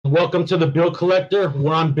Welcome to the Bill Collector,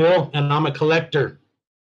 where I'm Bill and I'm a collector.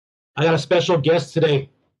 I got a special guest today,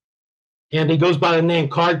 and he goes by the name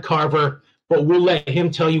Card Carver, but we'll let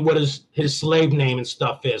him tell you what his slave name and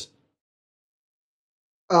stuff is.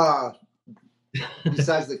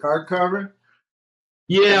 Besides the card carver?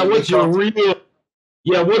 Yeah, what's your real?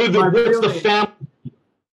 Yeah, what's the family?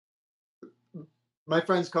 My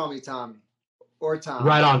friends call me Tommy or Tom.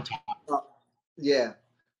 Right on top. Yeah.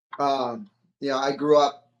 I grew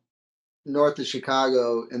up north of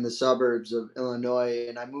Chicago in the suburbs of Illinois,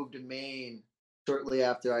 and I moved to Maine shortly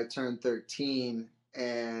after I turned 13.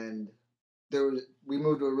 And we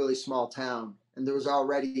moved to a really small town, and there was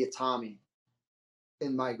already a Tommy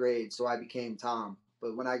in my grade, so I became Tom.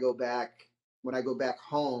 But when I go back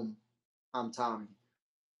home, I'm Tommy.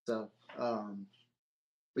 So,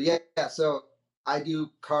 so I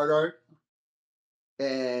do card art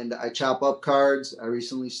and I chop up cards. I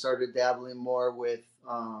recently started dabbling more with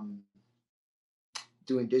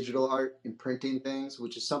doing digital art and printing things,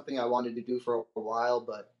 which is something I wanted to do for a while,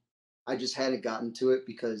 but I just hadn't gotten to it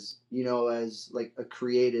because, as like a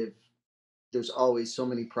creative, there's always so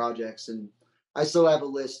many projects, and I still have a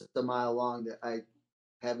list a mile long that I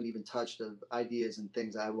haven't even touched of ideas and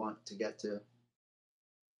things I want to get to.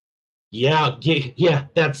 Yeah,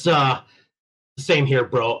 that's same here,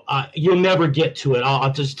 bro. You'll never get to it.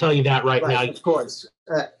 I'll just tell you that right now. Of course,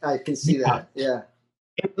 I can see that. Yeah,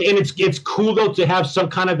 and it's cool though to have some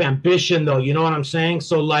kind of ambition, though. You know what I'm saying?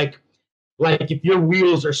 So like if your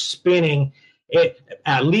wheels are spinning,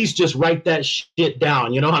 at least just write that shit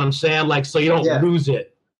down. You know what I'm saying? Like so you don't lose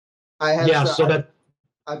it.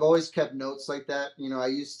 I've always kept notes like that. I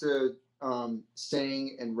used to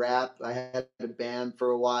sing and rap. I had a band for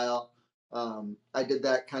a while. I did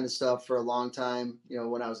that kind of stuff for a long time,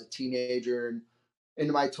 when I was a teenager and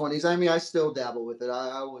into my 20s. I mean, I still dabble with it.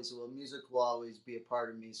 I always will. Music will always be a part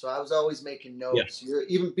of me. So I was always making notes. Yeah.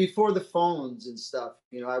 Even before the phones and stuff,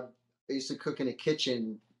 I used to cook in a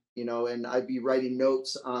kitchen, and I'd be writing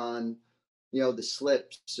notes on, the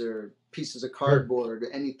slips or pieces of cardboard,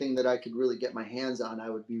 or anything that I could really get my hands on. I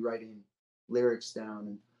would be writing lyrics down.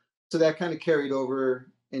 And so that kind of carried over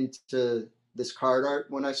into this card art.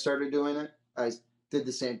 When I started doing it, I did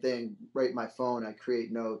the same thing. Right, my phone, I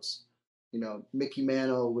create notes, Mickey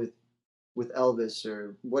Mantle with Elvis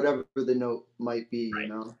or whatever the note might be,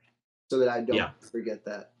 so that I don't forget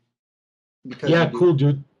that. Cool,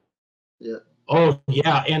 dude. Yeah. Oh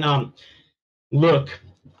yeah, and look,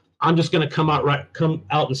 I'm just gonna come out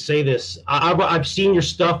and say this. I've seen your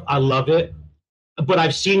stuff. I love it. But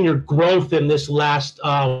I've seen your growth in this last.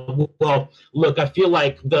 Look, I feel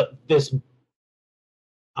like this.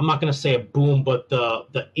 I'm not going to say a boom, but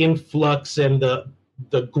the influx and the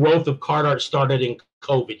growth of card art started in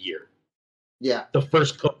COVID year. Yeah. The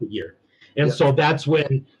first COVID year, and so that's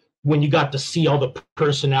when you got to see all the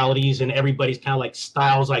personalities and everybody's kind of like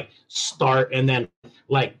styles like start and then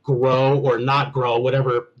like grow or not grow,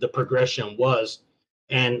 whatever the progression was.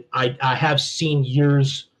 And I have seen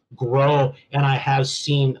yours grow, and I have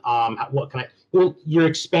seen you're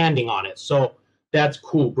expanding on it, so that's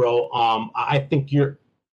cool, bro. I think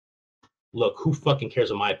look, who fucking cares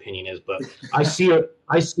what my opinion is, but I see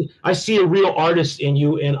a real artist in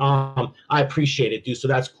you, and I appreciate it, dude. So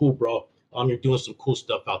that's cool, bro. You're doing some cool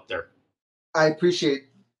stuff out there. I appreciate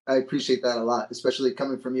that a lot, especially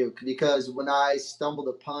coming from you, because when I stumbled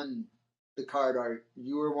upon the card art,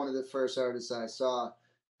 you were one of the first artists I saw,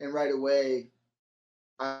 and right away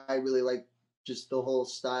I really liked just the whole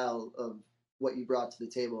style of what you brought to the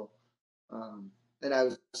table. And I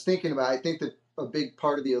was thinking about, I think that a big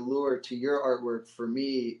part of the allure to your artwork for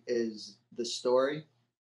me is the story.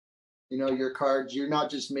 Your cards, you're not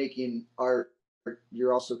just making art,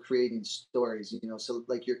 you're also creating stories, so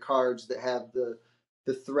like your cards that have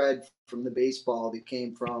the thread from the baseball that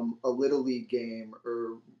came from a little league game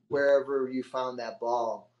or wherever you found that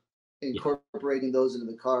ball, incorporating those into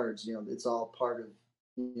the cards, it's all part of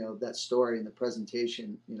that story and the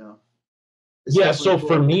presentation. So cool.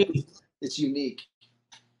 For me, it's unique.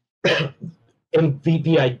 And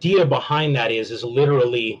the idea behind that is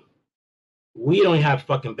literally, we don't have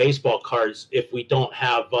fucking baseball cards if we don't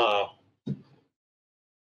have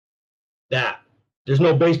that. There's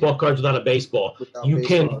no baseball cards without a baseball. You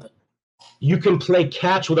can play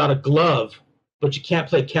catch without a glove, but you can't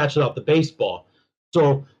play catch without the baseball.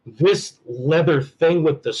 So this leather thing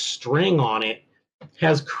with the string on it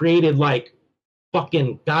has created like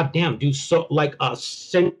fucking goddamn, dude, so like a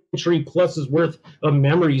century plus's worth of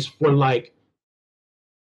memories for like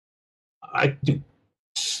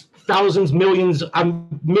thousands, millions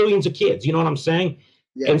of kids. You know what I'm saying?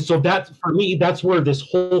 Yeah. And so that for me, that's where this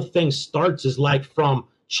whole thing starts, is like from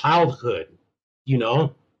childhood, you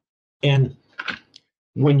know? And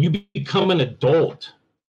when you become an adult,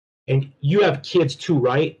 and you have kids too,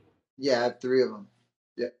 right? Yeah, I have 3 of them.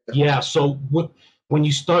 Yeah. Yeah. So when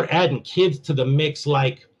you start adding kids to the mix,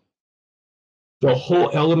 like the whole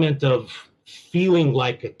element of feeling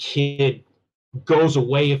like a kid goes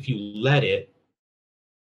away if you let it.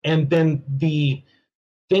 And then the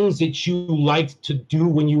things that you liked to do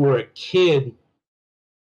when you were a kid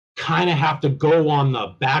kind of have to go on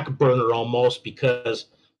the back burner almost, because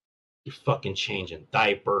you're fucking changing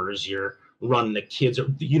diapers, you're running the kids,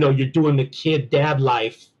 you're doing the kid dad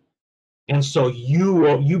life. And so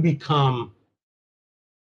you become,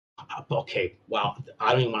 okay, well,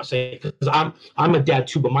 I don't even want to say it, because I'm a dad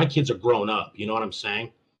too, but my kids are grown up, you know what I'm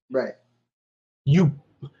saying? Right.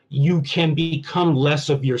 You can become less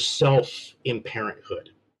of yourself in parenthood.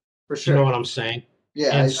 For You know sure. what I'm saying?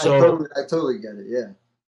 Yeah, And so I totally get it. Yeah.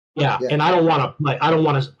 yeah, Yeah. and I don't want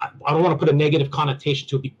to put a negative connotation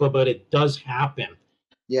to it, but it does happen.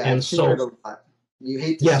 Yeah, And I've seen so it a lot. You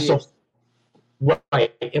hate to yeah, see so it.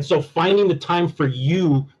 right, and so finding the time for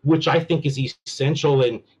you, which I think is essential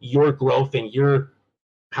in your growth and your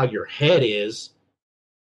how your head is.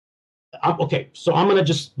 Okay, so I'm gonna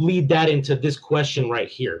just lead that into this question right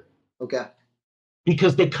here, Okay.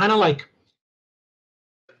 because they kind of like,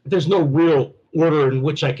 there's no real order in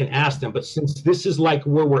which I can ask them, but since this is like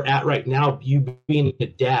where we're at right now, you being a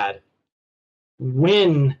dad,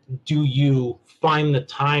 when do you find the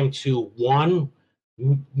time to, one,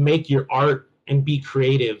 make your art and be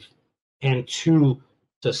creative, and two,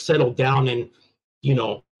 to settle down and, you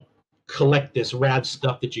know, collect this rad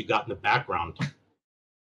stuff that you got in the background?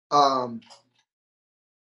 Um,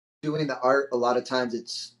 Doing the art, a lot of times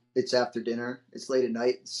it's after dinner. It's late at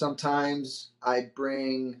night. Sometimes I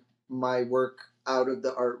bring my work out of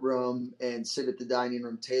the art room and sit at the dining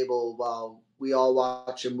room table while we all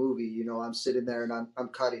watch a movie. I'm sitting there and I'm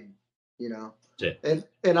cutting. You know, That's it.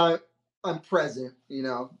 and I'm present.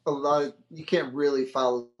 A lot of you can't really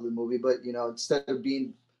follow the movie, but instead of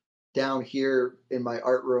being down here in my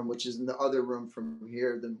art room, which is in the other room from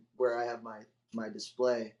here, than where I have my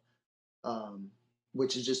display, um,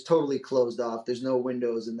 which is just totally closed off. There's no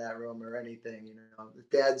windows in that room or anything. If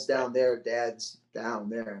Dad's down there, Dad's down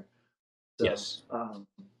there. So, Yes.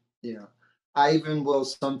 you know, I even will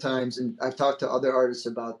sometimes, and I've talked to other artists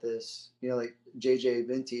about this. Like JJ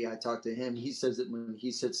Vinti, I talked to him. He says that when he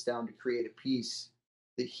sits down to create a piece,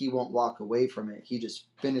 that he won't walk away from it. He just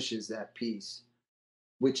finishes that piece,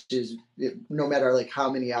 which is no matter like how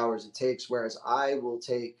many hours it takes. Whereas I will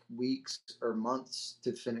take weeks or months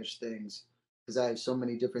to finish things because I have so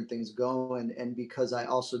many different things going, and because I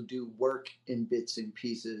also do work in bits and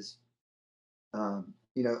pieces.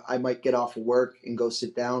 I might get off of work and go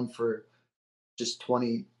sit down for just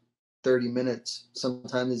 20, 30 minutes.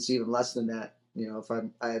 Sometimes it's even less than that. If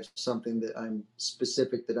I have something that I'm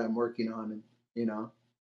specific that I'm working on, and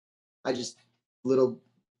I just little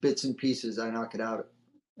bits and pieces. I knock it out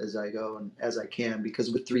as I go and as I can,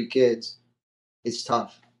 because with 3 kids, it's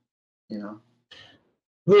tough, you know.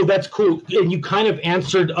 Well, that's cool. And you kind of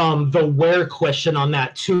answered the where question on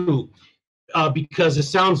that too, because it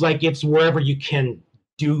sounds like it's wherever you can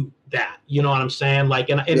do that. You know what I'm saying? Like,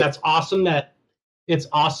 and Yeah. that's awesome that it's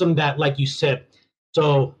awesome that, like you said,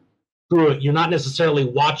 so through it, you're not necessarily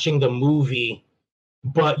watching the movie,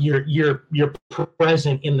 but you're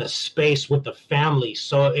present in the space with the family,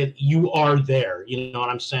 so you are there. You know what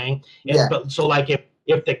I'm saying? And Yeah. but so like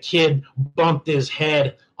if the kid bumped his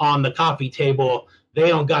head on the coffee table, they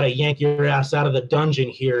don't got to yank your ass out of the dungeon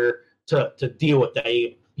here to deal with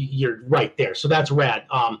that. You're right there, so that's rad.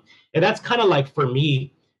 And that's kind of like for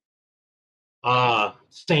me,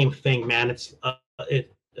 same thing, man. It's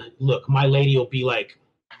it. Look, my lady will be like,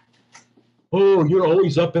 "Oh, you're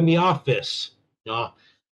always up in the office."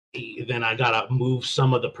 Then I gotta move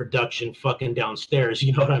some of the production fucking downstairs.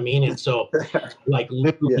 You know what I mean? And so, like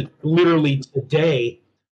Yeah. literally today,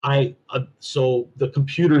 so the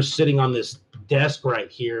computer's sitting on this desk right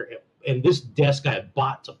here, and this desk I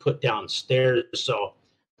bought to put downstairs. So,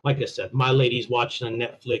 like I said, my lady's watching a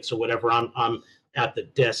Netflix or whatever. I'm at the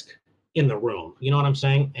desk in the room. You know what I'm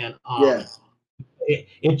saying? And Yeah.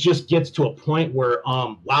 it just gets to a point where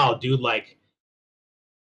wow, dude, like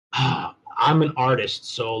I'm an artist,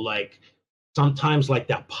 so like sometimes like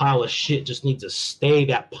that pile of shit just needs to stay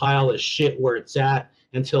that pile of shit where it's at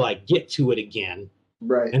until I get to it again.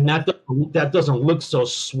 Right. And that doesn't look so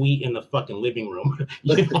sweet in the fucking living room.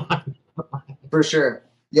 You know? For sure.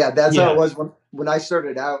 Yeah, that's how it Yeah. was when I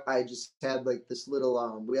started out. I just had like this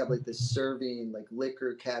little we have like this serving like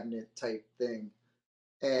liquor cabinet type thing,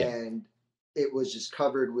 Yeah. and it was just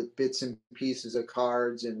covered with bits and pieces of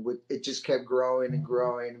cards, and it just kept growing and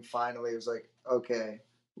growing. And finally, it was like, okay,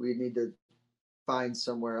 we need to find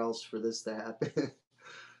somewhere else for this to happen.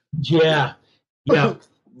 Yeah, yeah.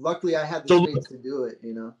 Luckily, I had the So space to do it,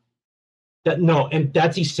 you know? that no, and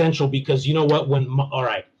that's essential because you know what? All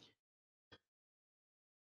right,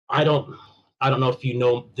 I don't, I don't know if you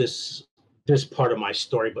know this part of my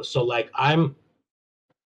story, but so like I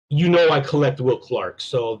collect Will Clark,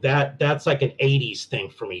 so that's like an '80s thing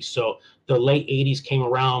for me. So the late '80s came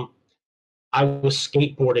around. I was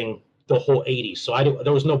skateboarding the whole '80s, so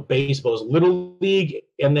there was no baseball. It was little league,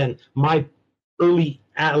 and then my early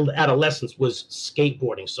adolescence was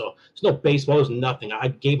skateboarding. So there's no baseball, there's nothing. I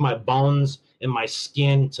gave my bones and my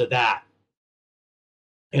skin to that,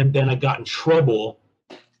 and then I got in trouble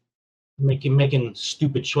making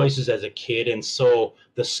stupid choices as a kid, and so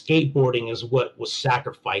the skateboarding is what was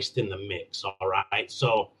sacrificed in the mix. All right,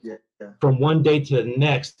 so Yeah, yeah. from one day to the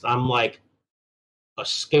next, I'm like a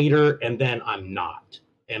skater, and then I'm not,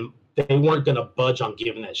 and they weren't gonna budge on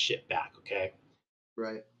giving that shit back. Okay,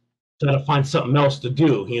 Right. so I had to find something else to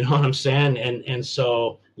do. You know what I'm saying? And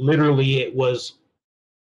so literally it was,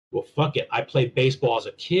 well, fuck it. I played baseball as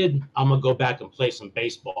a kid. I'm gonna go back and play some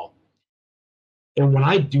baseball. And when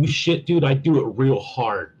I do shit, dude, I do it real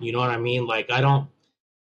hard. You know what I mean? Like I don't.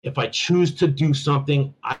 If I choose to do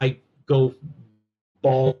something, I go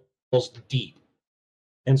balls deep.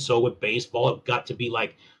 And so with baseball, it got to be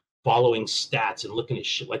like following stats and looking at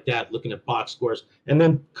shit like that, looking at box scores, and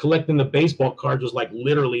then collecting the baseball cards was like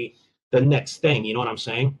literally the next thing. You know what I'm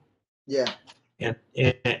saying? Yeah.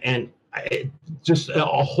 And just a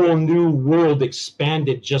whole new world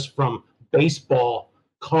expanded just from baseball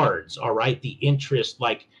cards. All right, the interest,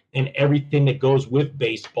 like, and everything that goes with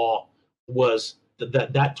baseball was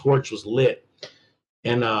that torch was lit,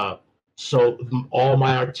 and so all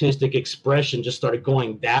my artistic expression just started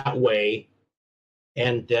going that way,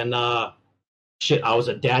 and then shit, I was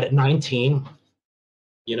a dad at 19,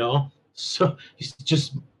 you know, so it's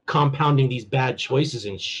just compounding these bad choices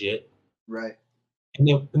and shit. Right.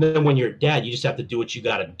 And then when you're a dad, you just have to do what you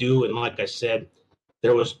got to do. And like I said,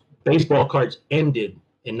 there was baseball cards ended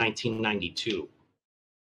in 1992.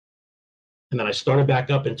 And then I started back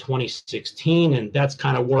up in 2016, and that's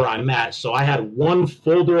kind of where I'm at. So I had one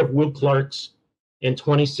folder of Will Clarks in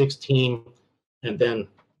 2016, and then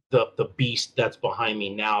the beast that's behind me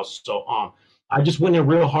now. So I just went in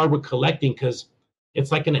real hard with collecting because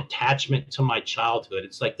it's like an attachment to my childhood.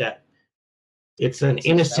 It's like that. It's an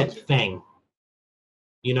innocent thing.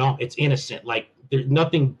 You know, it's innocent. Like there's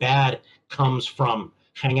nothing bad comes from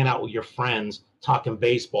hanging out with your friends, talking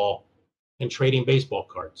baseball, and trading baseball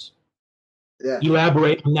cards. Yeah.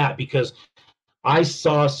 Elaborate on that because I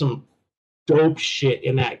saw some dope shit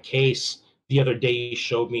in that case the other day. You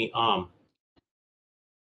showed me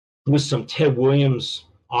with some Ted Williams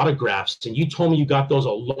autographs, and you told me you got those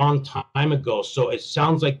a long time ago. So it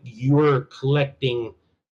sounds like your collecting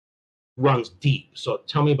runs deep. So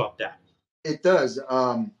tell me about that. It does.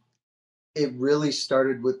 It really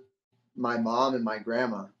started with my mom and my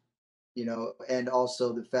grandma, you know, and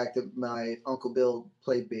also the fact that my Uncle Bill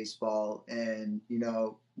played baseball. And, you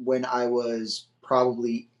know, when I was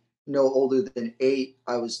probably no older than 8,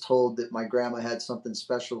 I was told that my grandma had something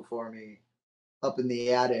special for me up in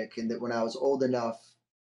the attic, and that when I was old enough,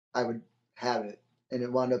 I would have it. And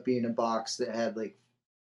it wound up being a box that had like,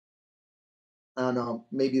 I don't know,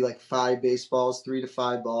 maybe like 5 baseballs, 3 to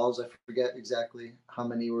 5 balls. I forget exactly how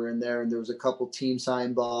many were in there. And there was a couple team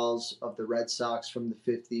sign balls of the Red Sox from the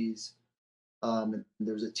 50s. And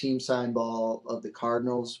there was a team sign ball of the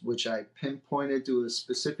Cardinals, which I pinpointed to a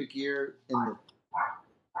specific year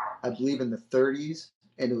I believe in the 30s.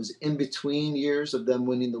 And it was in between years of them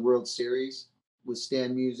winning the World Series with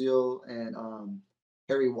Stan Musial and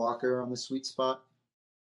Harry Walker on the sweet spot.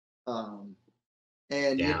 Um,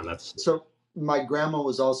 and you know, Damn, that's so my grandma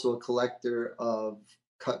was also a collector of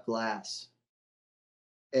cut glass,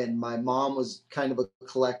 and my mom was kind of a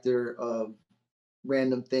collector of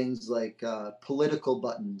random things like political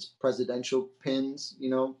buttons, presidential pins, you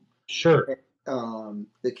know, sure.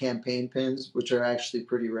 the campaign pins, which are actually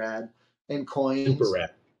pretty rad, and Super coins,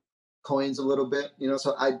 rad. coins a little bit, you know.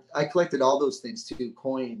 So I collected all those things too.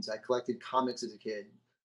 Coins. I collected comics as a kid,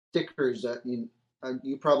 stickers.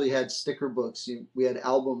 You probably had sticker books. We had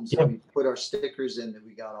albums that Yep. we put our stickers in that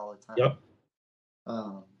we got all the time. Yep.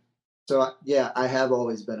 Um, so yeah, I have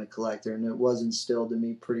always been a collector, and it was instilled in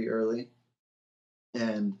me pretty early.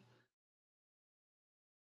 And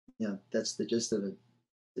yeah, that's the gist of it.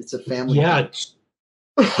 It's a family Yeah.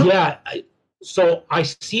 thing. Yeah. So I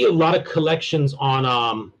see a lot of collections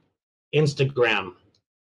on Instagram,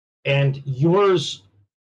 And yours,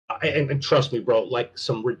 and trust me, bro, like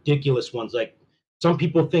some ridiculous ones. Like some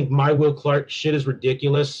people think my Will Clark shit is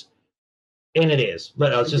ridiculous, and it is.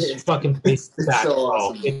 But let's just fucking face It's so facts, bro.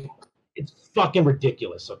 awesome. It's fucking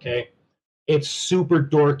ridiculous. Okay, it's super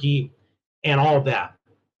dorky and all that.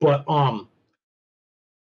 But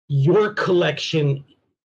your collection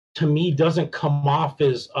to me doesn't come off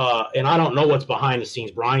as and I don't know what's behind the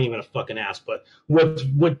scenes, bro. I ain't even a fucking ass, but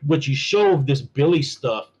what you show of this Billy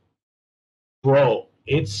stuff, bro,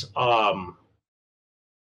 it's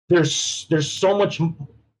there's so much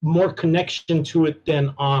more connection to it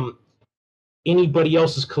than anybody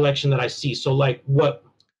else's collection that I see. So like what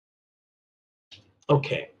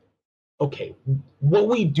okay, okay. What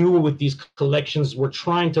we do with these collections, we're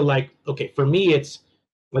trying to like, okay, for me it's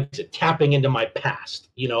like I said, tapping into my past,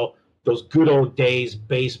 you know, those good old days,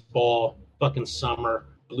 baseball, fucking summer,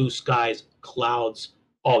 blue skies, clouds,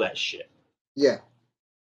 all that shit. Yeah.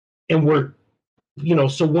 And we're, you know,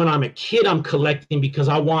 so when I'm a kid, I'm collecting because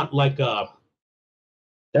I want like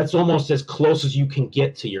that's almost as close as you can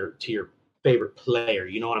get to your favorite player.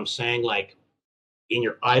 You know what I'm saying? Like in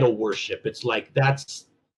your idol worship, it's like that's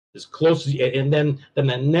as close as, and then the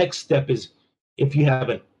next step is if you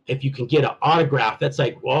haven't if you can get an autograph, that's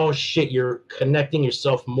like, oh shit, you're connecting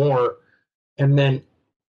yourself more. And then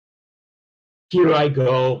here I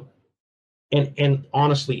go, and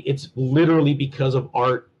honestly, it's literally because of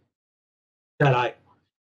art that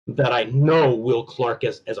I know Will Clark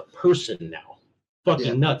as a person now. Yeah.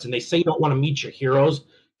 Fucking nuts. And they say you don't want to meet your heroes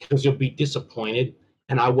because you'll be disappointed.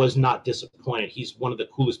 And I was not disappointed. He's one of the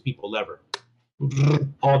coolest people ever.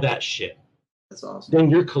 All that shit. That's awesome. Then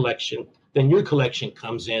your collection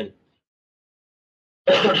comes in,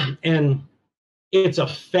 and it's a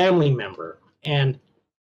family member. And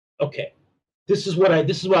okay, this is what I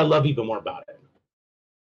love even more about it.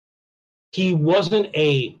 He wasn't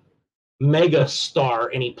a mega star,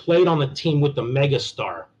 and he played on the team with the mega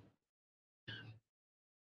star.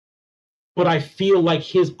 But I feel like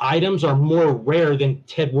his items are more rare than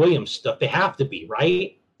Ted Williams stuff. They have to be,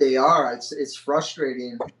 right? They are. It's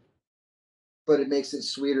frustrating, but it makes it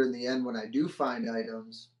sweeter in the end when I do find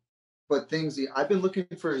items. But things I've been looking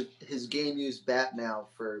for his game used bat now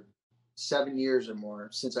for 7 years or more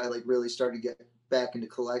since I like really started to get back into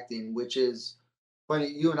collecting, which is funny.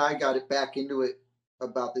 You and I got it back into it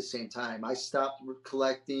about the same time. I stopped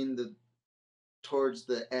collecting towards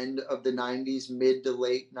the end of the 90s, mid to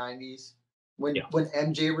late 90s. Yeah. When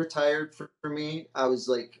MJ retired for me, I was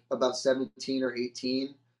like about 17 or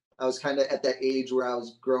 18. I was kind of at that age where I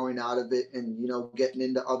was growing out of it and, you know, getting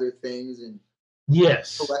into other things, and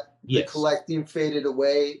Yes. the collecting faded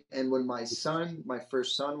away. And when my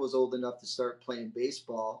first son was old enough to start playing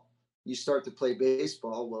baseball, you start to play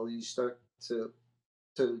baseball, well, you start to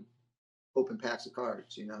open packs of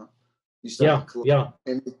cards, you know. You start to collect,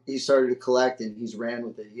 and he started to collect, and he's ran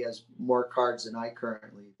with it. He has more cards than I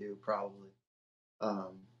currently do, probably.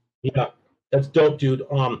 Yeah, that's dope, dude.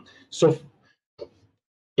 So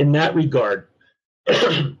in that regard,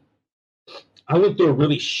 I went through a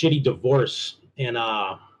really shitty divorce in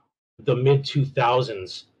the mid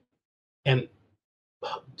 2000s, and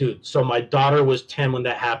dude, so my daughter was 10 when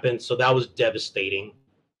that happened, so that was devastating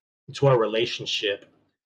to our relationship.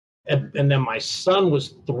 And then my son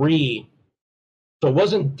was 3, so it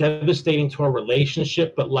wasn't devastating to our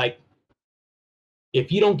relationship, but like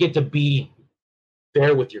if you don't get to be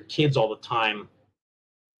there with your kids all the time,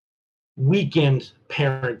 weekend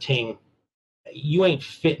parenting, you ain't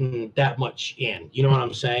fitting that much in. You know what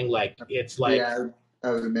I'm saying? Like it's like, yeah,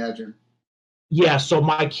 I would imagine. Yeah, so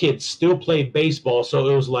my kids still played baseball, so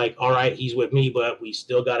it was like, all right, he's with me, but we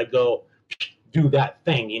still got to go do that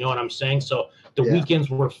thing. You know what I'm saying? So the weekends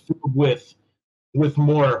were filled with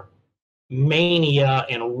more mania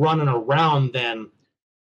and running around than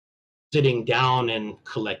sitting down and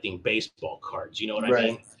collecting baseball cards. You know what I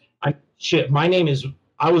mean? My name is,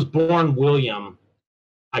 I was born William.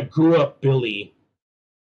 I grew up Billy,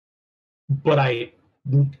 but I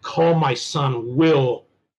call my son Will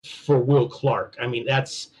for Will Clark. I mean,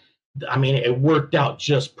 it worked out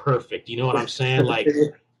just perfect. You know what I'm saying? Like,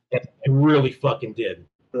 it really fucking did.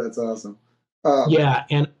 That's awesome. Yeah,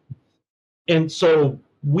 and so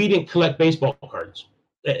we didn't collect baseball cards,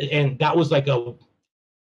 and that was like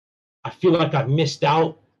I feel like I missed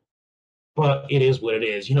out, but it is what it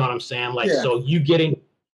is. You know what I'm saying? Like, so you getting to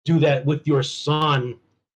do that with your son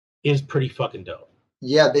is pretty fucking dope.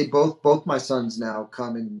 Yeah, they both my sons now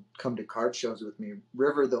come to card shows with me.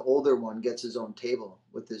 River, the older one, gets his own table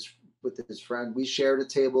with his friend. We shared a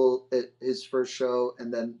table at his first show,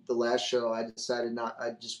 and then the last show I decided not.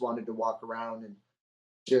 I just wanted to walk around and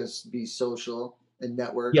just be social. and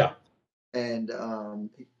network. Yeah. And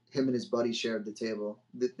him and his buddy shared the table.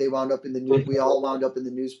 They wound up in the news. We all wound up in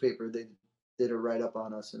the newspaper. They did a write up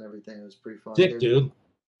on us and everything. It was pretty fun. Sick, dude.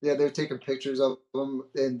 Yeah, they're taking pictures of them,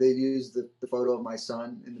 and they used the photo of my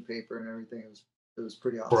son in the paper and everything. It was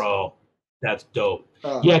pretty awesome. Bro, that's dope.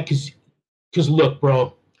 Yeah, because look,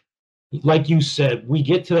 bro, like you said, we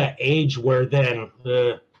get to that age where then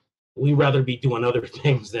we rather be doing other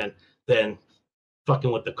things than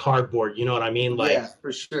fucking with the cardboard. You know what I mean? Like, yeah,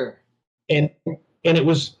 for sure. And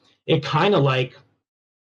it kind of like,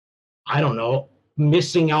 I don't know,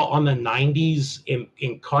 missing out on the 90s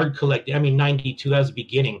in card collecting. I mean, 92, that was the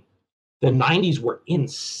beginning. The 90s were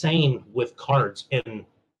insane with cards and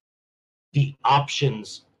the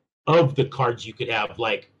options of the cards you could have,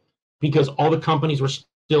 like, because all the companies were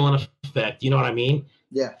still in effect. You know what I mean?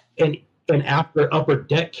 Yeah. And after Upper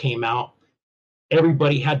Deck came out,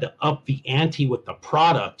 everybody had to up the ante with the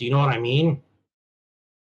product. You know what I mean?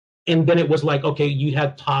 And then it was like, okay, you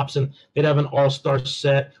had Topps and they'd have an all-star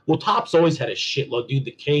set. Well, Topps always had a shitload, dude.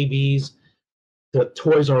 The KBs, the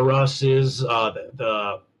Toys R Us's,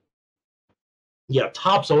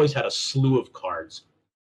 Topps always had a slew of cards.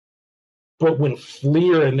 But when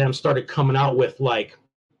Fleer and them started coming out with, like,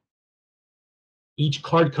 each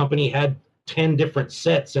card company had 10 different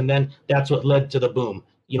sets, and then that's what led to the boom.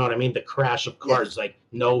 You know what I mean? The crash of cards, like,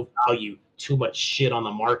 no value, too much shit on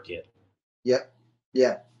the market. Yep.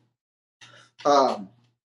 Yeah.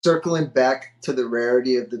 Circling back to the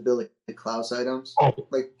rarity of the Billy Klaus items. Oh,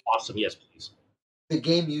 like, awesome. Yes, please. The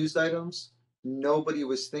game used items, nobody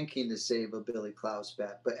was thinking to save a Billy Klaus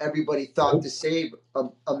bat, but everybody thought to save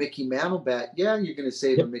a Mickey Mantle bat. Yeah, you're going to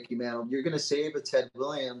save a Mickey Mantle. You're going to save a Ted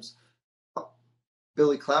Williams.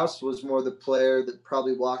 Billy Klaus was more the player that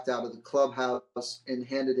probably walked out of the clubhouse and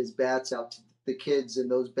handed his bats out to the kids, and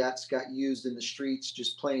those bats got used in the streets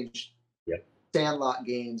just playing sandlot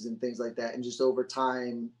games and things like that. And just over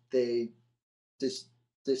time, they just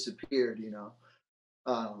disappeared, you know.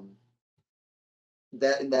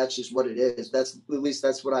 That's just what it is. That's at least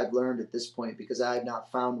that's what I've learned at this point, because I have not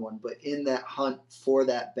found one. But in that hunt for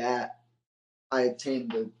that bat, I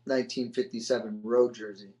obtained the 1957 road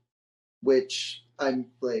jersey, which I'm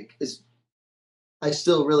like I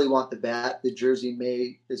still really want the bat. The jersey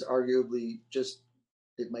is arguably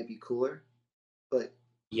it might be cooler, but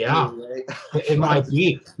yeah, anyway, it might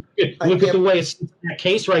be. Look at the way it's in that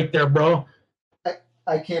case right there, bro.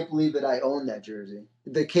 I can't believe that I own that jersey.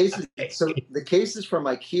 The case is from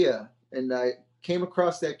IKEA, and I came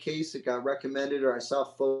across that case. It got recommended, or I saw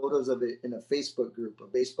photos of it in a Facebook group, a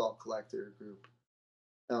baseball collector group.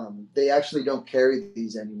 They actually don't carry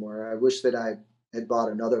these anymore. I wish that I had bought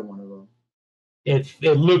another one of them.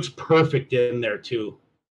 It looks perfect in there too.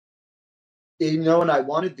 You know, and I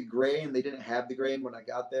wanted the gray, and they didn't have the gray. And when I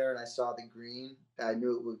got there and I saw the green, I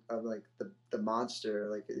knew it was like the monster.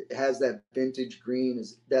 Like, it has that vintage green.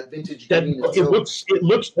 It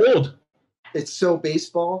looks old. It's so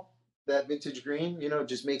baseball, that vintage green. You know, it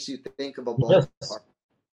just makes you think of a ballpark. Yes.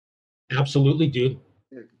 Absolutely, dude.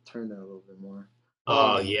 I can turn that a little bit more.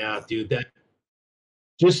 Oh yeah, dude. That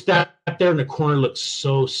there in the corner looks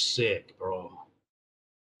so sick, bro.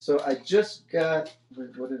 So I just got.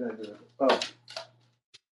 What did I do? Oh.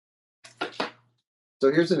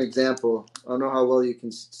 So here's an example. I don't know how well you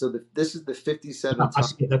can. So this is the 57.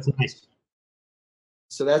 That's nice.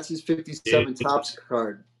 So that's his 57 Topps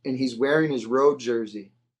card, and he's wearing his road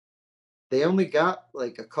jersey. They only got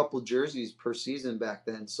like a couple jerseys per season back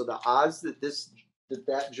then. So the odds that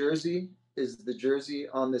that jersey is the jersey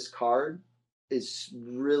on this card is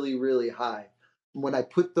really, really high. When I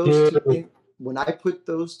put those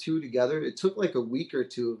two together, it took like a week or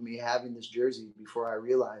two of me having this jersey before I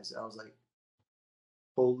realized. I was like,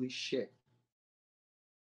 holy shit.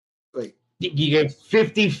 Like, you get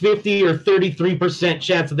 50-50 or 33%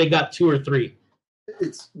 chance that they got 2 or 3.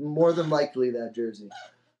 It's more than likely that jersey.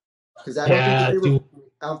 Because I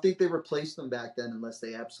don't think they replaced them back then unless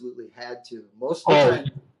they absolutely had to. Most of the time,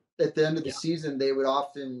 at the end of the season, they would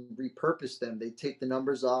often repurpose them. They'd take the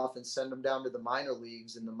numbers off and send them down to the minor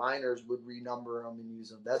leagues, and the minors would renumber them and use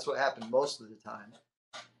them. That's what happened most of the time.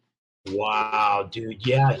 Wow, dude.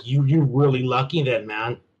 Yeah, you're really lucky then,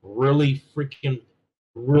 man. Really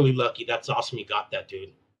lucky. That's awesome you got that,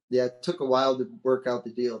 dude. Yeah, it took a while to work out the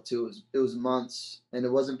deal, too. It was months, and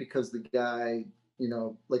it wasn't because the guy, you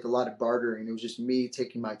know, like a lot of bartering. It was just me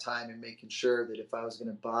taking my time and making sure that if I was going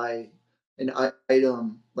to buy an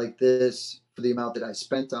item like this for the amount that I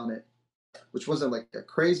spent on it, which wasn't like a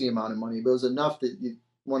crazy amount of money, but it was enough that you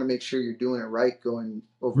want to make sure you're doing it right going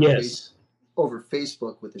over over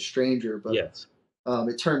Facebook with a stranger. But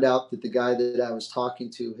it turned out that the guy that I was talking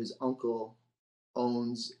to, his uncle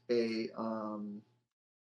owns a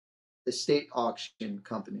estate auction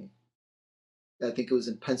company. I think it was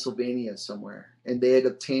in Pennsylvania somewhere, and they had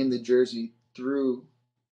obtained the jersey through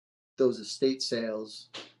those estate sales,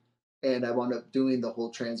 and I wound up doing the whole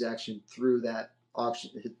transaction through that auction,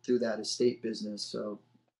 through that estate business. So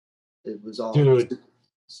it was all Dude,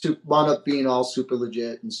 wound up being all super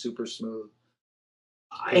legit and super smooth.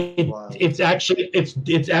 it's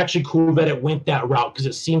actually cool that it went that route, because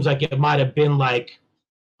it seems like it might have been like,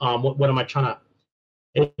 what am I trying to?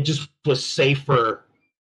 It just was safer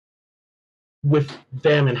with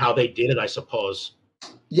them and how they did it, I suppose.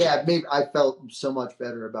 Yeah, maybe I felt so much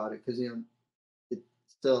better about it because it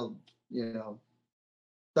still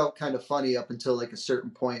felt kind of funny up until like a certain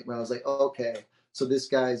point when I was like, oh, okay, so this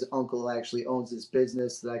guy's uncle actually owns this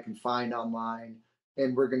business that I can find online,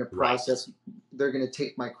 and we're going to process. Right. They're going to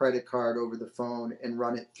take my credit card over the phone and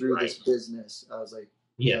run it through this business. I was like,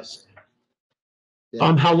 yes.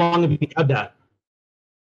 Yeah. How long have you had that?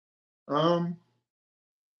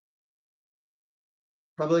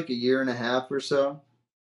 Probably like a year and a half or so.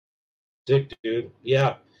 Sick, dude.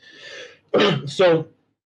 Yeah. So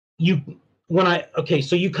you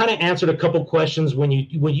kind of answered a couple questions when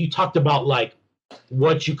you talked about like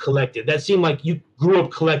what you collected. That seemed like you grew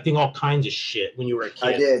up collecting all kinds of shit when you were a kid.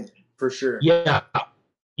 I did, for sure. Yeah.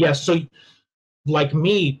 Yeah. So like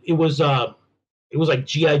me, it was like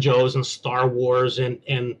G.I. Joes and Star Wars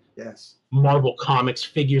and yes, Marvel Comics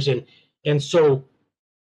figures, and so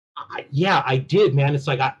I did, man. It's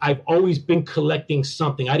like I've always been collecting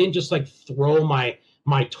something. I didn't just like throw my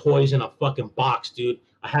toys in a fucking box, dude.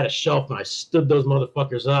 I had a shelf and I stood those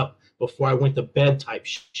motherfuckers up before I went to bed type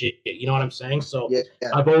shit. You know what I'm saying? So yeah.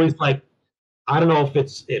 I've always like, I don't know if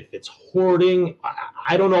it's hoarding.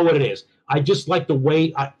 I don't know what it is. I just like the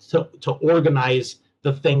way to organize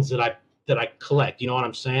the things that I collect. You know what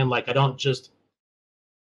I'm saying? Like I don't just,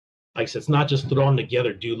 like I said, it's not just thrown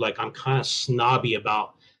together, dude. Like I'm kind of snobby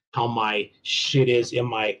about how my shit is in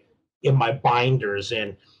my binders,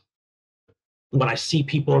 and when I see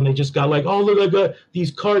people and they just got like, oh look, I got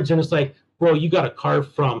these cards, and it's like, bro, you got a card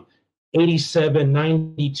from 87,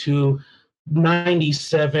 92,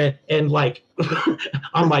 97, and like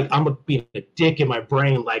I'm gonna be a dick in my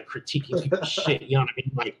brain, like critiquing people's shit, you know what I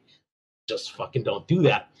mean? Like, just fucking don't do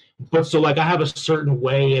that. But so like I have a certain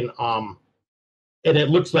way, and it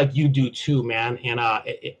looks like you do too, man. And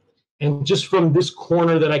and just from this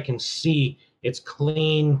corner that I can see, it's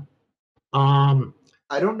clean. I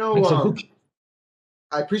don't know.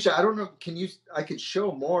 I appreciate. I don't know. I could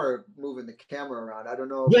show more moving the camera around. I don't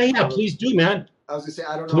know. Yeah, please do, man. I was gonna say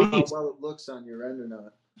I don't know how well it looks on your end or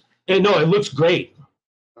not. Hey, no, it looks great.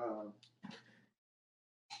 I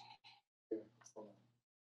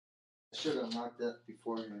should have knocked that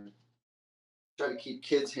beforehand. Try to keep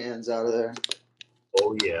kids' hands out of there.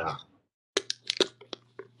 Oh yeah.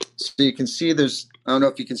 So you can see there's. I don't know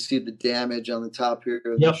if you can see the damage on the top here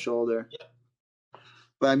of the shoulder. Yep.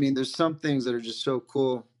 But I mean, there's some things that are just so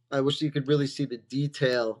cool. I wish you could really see the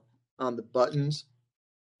detail on the buttons.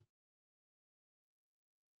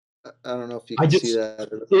 I don't know if you can see that.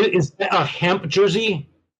 Is that a hemp jersey?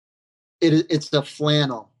 It's a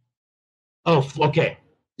flannel. Oh, okay.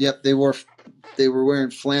 Yep, they were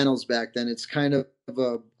wearing flannels back then. It's kind of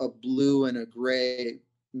a blue and a gray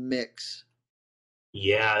mix.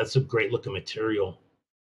 Yeah, it's a great looking material.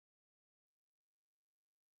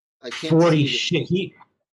 I can't 40 shit.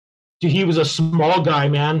 He was a small guy,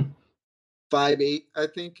 man. 5'8", I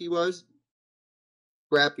think he was.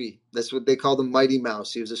 Scrappy. That's what they called him, Mighty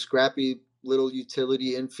Mouse. He was a scrappy little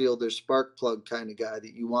utility infielder, spark plug kind of guy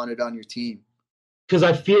that you wanted on your team. Because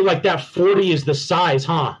I feel like that 40 is the size,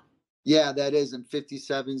 huh? Yeah, that is. And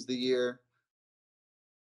 57's the year.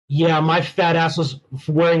 Yeah, my fat ass was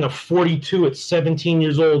wearing a 42 at 17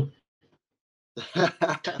 years old.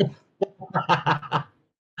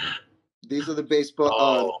 These are the baseball.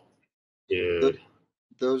 Oh, dude.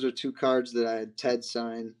 Those are two cards that I had Ted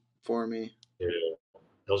sign for me. Dude,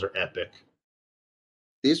 those are epic.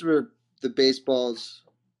 These were the baseballs.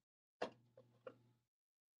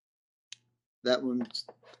 That one.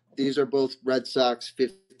 These are both Red Sox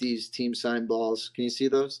 50s team sign balls. Can you see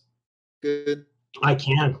those? Good. I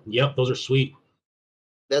can. Yep, those are sweet.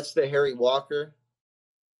 That's the Harry Walker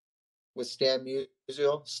with Stan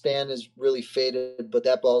Musial. Stan is really faded, but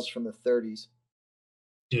that ball's from the 30s.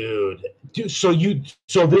 Dude, so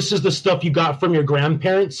this is the stuff you got from your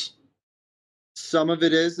grandparents? Some of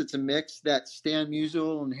it is. It's a mix. That Stan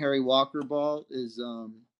Musial and Harry Walker ball is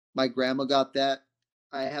my grandma got that.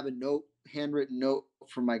 I have a handwritten note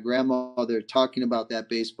from my grandmother talking about that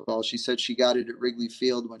baseball. She said she got it at Wrigley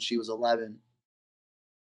Field when she was 11.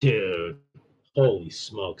 Dude, Holy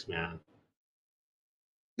smokes, man.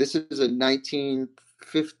 This is a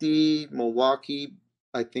 1950 Milwaukee,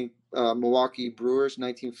 I think, Milwaukee Brewers,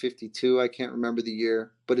 1952. I can't remember the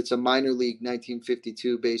year, but it's a minor league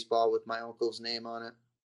 1952 baseball with my uncle's name on it.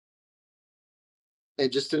 And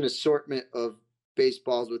just an assortment of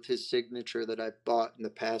baseballs with his signature that I've bought in the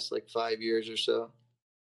past like 5 years or so.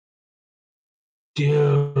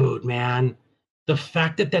 Dude, man. The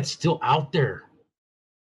fact that that's still out there.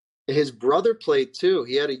 His brother played too.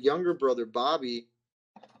 He had a younger brother, Bobby.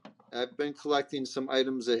 I've been collecting some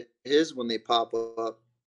items of his when they pop up.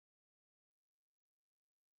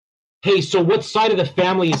 Hey, so what side of the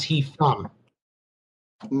family is he from?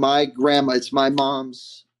 My grandma, it's my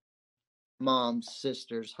mom's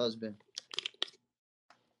sister's husband.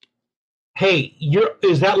 Hey,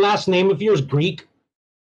 is that last name of yours Greek?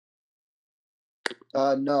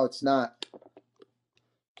 No, it's not.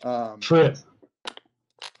 Trip.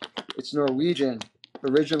 It's Norwegian.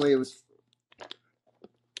 Originally, it was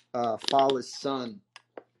Fallos' son.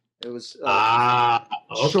 It was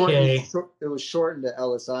okay. It was shortened to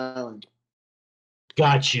Ellis Island.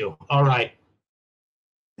 Got you. All right.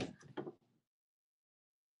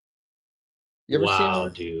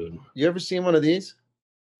 Dude. You ever seen one of these?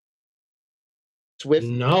 Swift?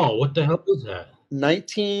 No, what the hell is that?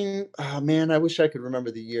 Oh man, I wish I could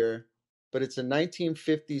remember the year, but it's a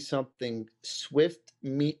 1950 something Swift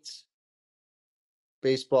meets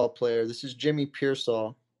baseball player. This is Jimmy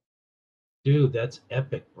Pearsall. Dude, that's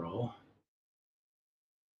epic, bro.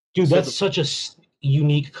 Dude, that's such a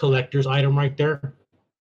unique collector's item right there.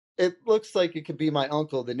 It looks like it could be my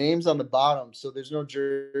uncle. The name's on the bottom, so there's no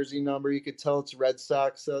jersey number. You could tell it's Red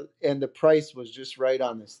Sox, and the price was just right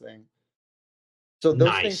on this thing. So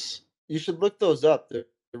those things, you should look those up. They're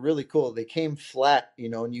really cool. They came flat,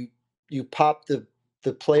 and you pop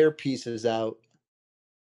the player pieces out.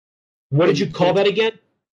 What did you call that again?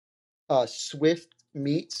 Swift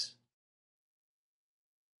meets.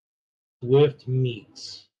 Swift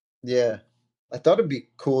meets. Yeah. I thought it'd be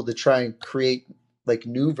cool to try and create like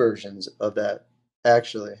new versions of that,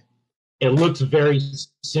 actually. It looks very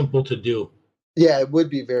simple to do. Yeah, it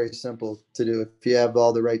would be very simple to do if you have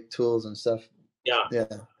all the right tools and stuff. Yeah.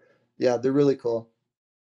 Yeah, they're really cool.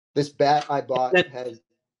 This bat I bought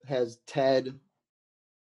has Ted.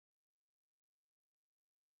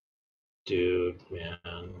 Dude,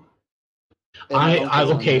 man.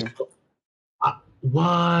 Okay.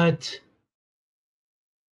 What?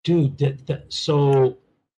 Dude, so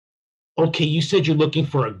okay, you said you're looking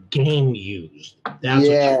for a game used. That's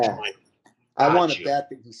what you're trying. I want a bat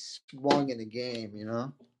that he swung in a game,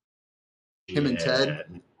 Him and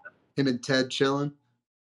Ted chilling.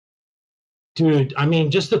 Dude, I mean,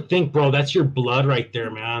 just to think, bro, that's your blood right there,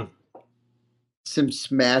 man. Some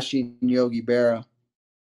smashing Yogi Berra.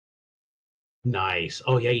 Nice.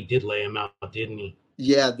 Oh yeah, he did lay him out, didn't he?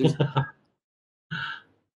 Yeah.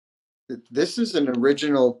 This is an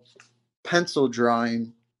original pencil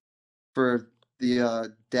drawing for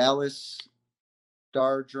the Dallas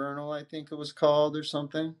Star Journal, I think it was called, or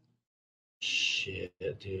something. Shit,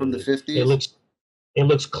 dude. From the 50s. It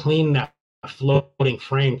looks clean, that floating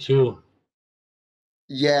frame too.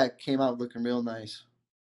 Yeah, it came out looking real nice.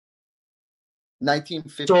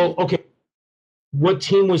 1950. So, okay, what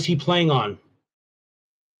team was he playing on?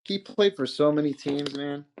 He played for so many teams,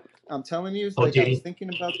 man. I'm telling you, I was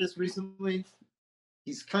thinking about this recently.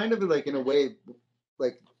 He's kind of like, in a way,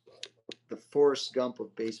 like the Forrest Gump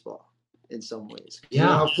of baseball in some ways. Yeah. You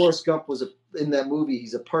know how Forrest Gump was in that movie?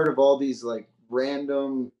 He's a part of all these like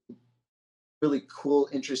random, really cool,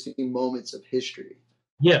 interesting moments of history.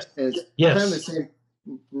 Yes. And it's kind of the same.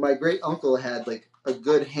 My great uncle had like a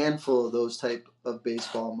good handful of those type of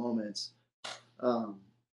baseball moments.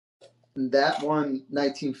 That one,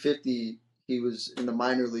 1950, he was in the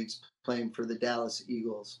minor leagues playing for the Dallas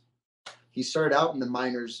Eagles. He started out in the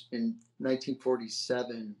minors in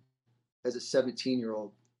 1947 as a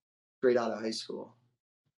 17-year-old, straight out of high school.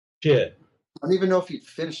 Shit. I don't even know if he'd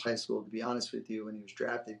finished high school, to be honest with you, when he was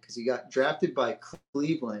drafted, because he got drafted by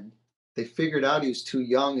Cleveland. They figured out he was too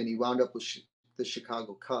young, and he wound up with the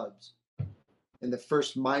Chicago Cubs. And the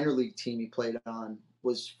first minor league team he played on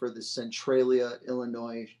was for the Centralia,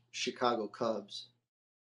 Illinois, Chicago Cubs.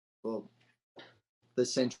 Well, the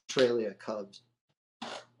Centralia Cubs.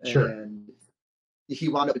 Sure. And he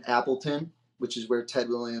wound up in Appleton, which is where Ted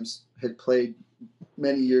Williams had played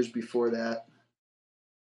many years before that.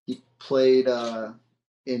 He played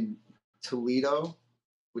in Toledo,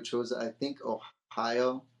 which was, I think,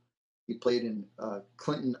 Ohio. He played in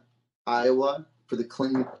Clinton, Iowa for the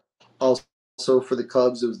Clinton. Also for the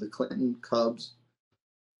Cubs, it was the Clinton Cubs.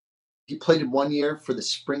 He played in 1 year for the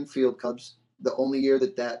Springfield Cubs the only year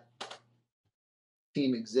that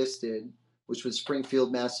team existed, which was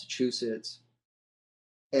Springfield, Massachusetts.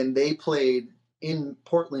 And they played in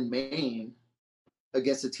Portland, Maine,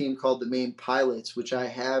 against a team called the Maine Pilots, which I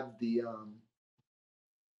have the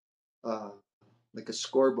like a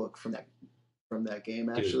scorebook from that game,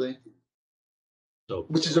 actually. So,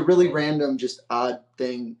 which is a really random, just odd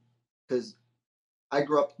thing, because I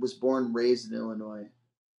was born and raised in Illinois,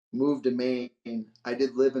 moved to Maine. I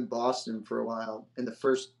did live in Boston for a while, and the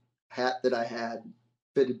first hat that I had,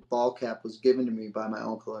 fitted ball cap, was given to me by my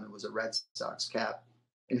uncle, and it was a Red Sox cap.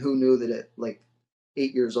 And who knew that at like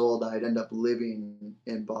 8 years old, I'd end up living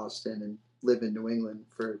in Boston and live in New England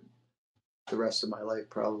for the rest of my life,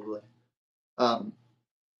 probably.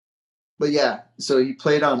 But yeah, so he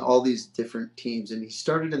played on all these different teams, and he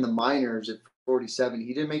started in the minors at 47.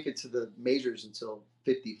 He didn't make it to the majors until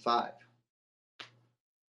 55.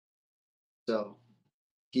 So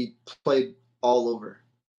he played all over.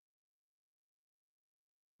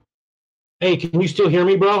 Hey, can you still hear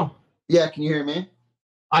me, bro? Yeah, can you hear me?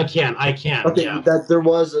 I can. Okay, yeah. there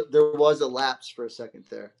was a lapse for a second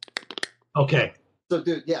there. Okay. So,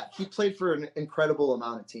 dude, yeah, he played for an incredible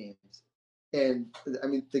amount of teams. And, I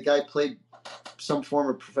mean, the guy played some form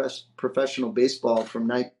of professional baseball from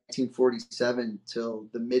 1947 till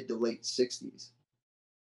the mid to late 60s.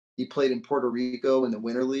 He played in Puerto Rico in the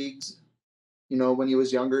winter leagues. You know, when he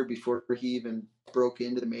was younger, before he even broke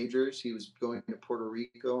into the majors, he was going to Puerto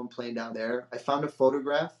Rico and playing down there. I found a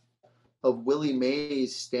photograph of Willie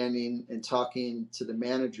Mays standing and talking to the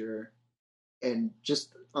manager, and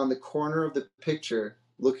just on the corner of the picture,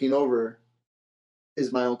 looking over,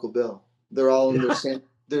 is my Uncle Bill. They're all in their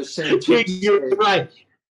same. You're right.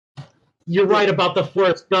 You're right about the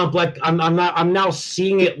Forrest Gump. Like I'm now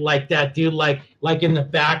seeing it like that, dude. Like in the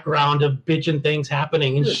background of bitchin' things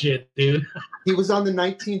happening and shit, dude. He was on the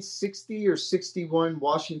 1960 or 61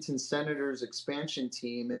 Washington Senators expansion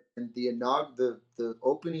team, and the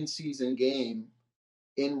opening season game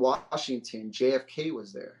in Washington, JFK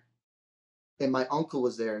was there, and my uncle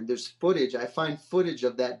was there. And there's footage. I find footage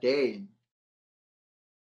of that day.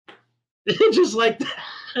 Just like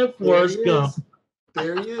that, Forrest Gump.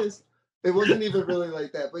 There he is. It wasn't even really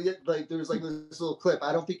like that, but yet, like, there was like this little clip.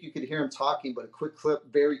 I don't think you could hear him talking, but a quick clip,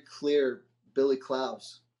 very clear. Billy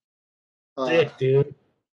Klaus. Sick, dude.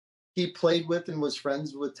 He played with and was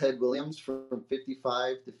friends with Ted Williams from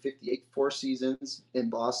 55 to 58, 4 seasons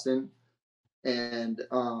in Boston. And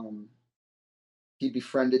he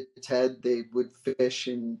befriended Ted. They would fish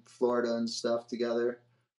in Florida and stuff together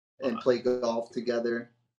and play golf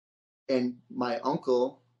together. And my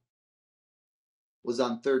uncle was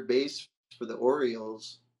on third base for the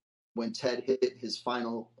Orioles when Ted hit his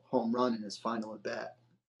final home run in his final at bat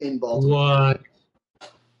in Baltimore. What?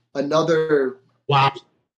 Another wow.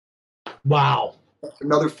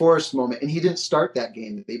 Another Forrest moment. And he didn't start that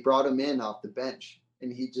game. They brought him in off the bench,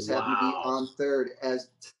 and he just happened to be on third as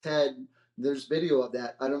Ted. There's video of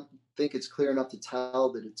that. I don't think it's clear enough to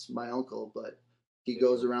tell that it's my uncle, but he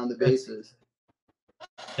goes around the bases.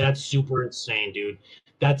 That's super insane, dude.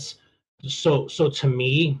 That's so to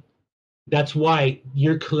me, that's why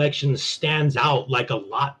your collection stands out like a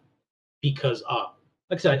lot, because like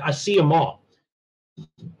I said, I see them all.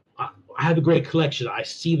 I have a great collection. I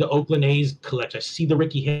see the Oakland A's collection. I see the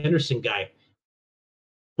Ricky Henderson guy.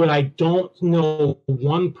 But I don't know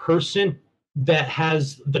one person that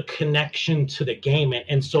has the connection to the game.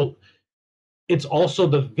 And so it's also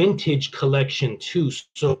the vintage collection too.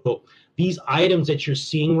 So these items that you're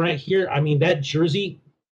seeing right here, I mean, that jersey,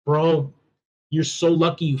 bro, you're so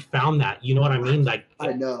lucky you found that. You know what I mean? Like,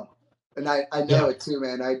 I know. And I know it too,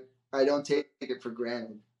 man. I don't take it for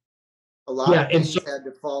granted. A lot of things had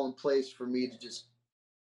to fall in place for me to just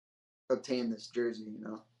obtain this jersey, you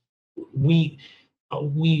know. We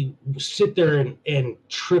sit there and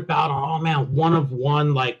trip out on, oh man, one of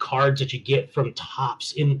one like cards that you get from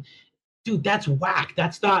Topps. And dude, that's whack.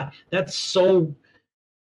 That's so.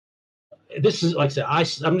 This is, like I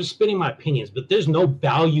said, I'm just spitting my opinions, but there's no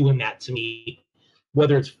value in that to me,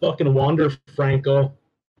 whether it's fucking Wander Franco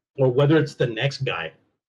or whether it's the next guy.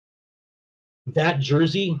 That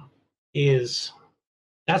jersey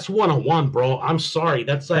that's 101, bro. I'm sorry.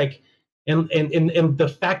 That's like, and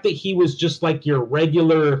the fact that he was just like your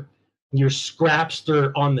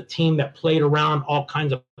scrapster on the team that played around all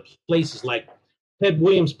kinds of places. Like Ted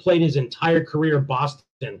Williams played his entire career in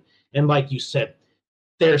Boston, and like you said,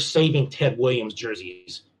 they're saving Ted Williams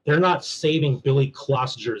jerseys. They're not saving Billy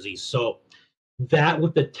Klaus jerseys. So that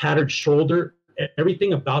with the tattered shoulder,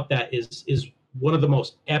 everything about that is one of the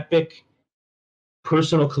most epic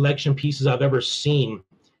personal collection pieces I've ever seen.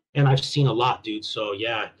 and I've seen a lot, dude. So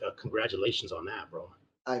yeah, congratulations on that, bro.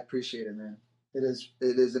 I appreciate it, man. It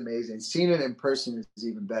is amazing. Seeing it in person is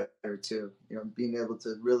even better too. You know, being able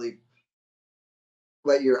to really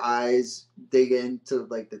let your eyes dig into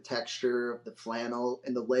like the texture of the flannel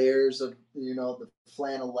and the layers of, you know, the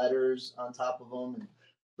flannel letters on top of them, and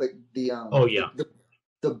like Oh yeah,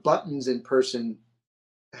 the buttons in person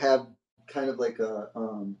have kind of like a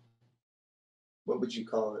what would you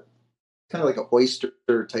call it? Kind of like an oyster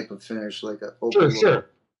type of finish, like a open sure, look. sure.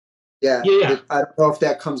 Yeah, Yeah, yeah. I don't know if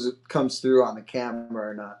that comes through on the camera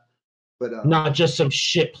or not, but Not just some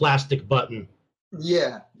shit plastic button.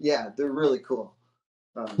 yeah, they're really cool.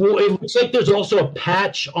 Well, it looks like there's also a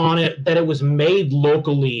patch on it that it was made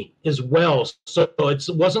locally as well. So it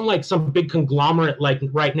wasn't like some big conglomerate like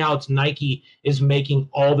right now it's Nike is making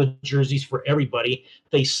all the jerseys for everybody.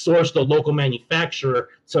 They sourced a local manufacturer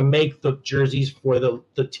to make the jerseys for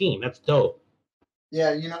the team. That's dope.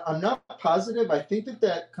 Yeah, you know, I'm not positive. I think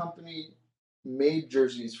that company made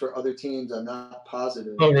jerseys for other teams. I'm not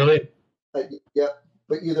positive. Oh, really? Yeah,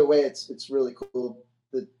 but either way, it's really cool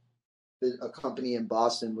that a company in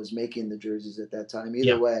Boston was making the jerseys at that time.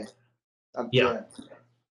 Either way, yeah.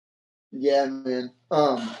 Yeah, man.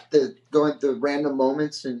 The random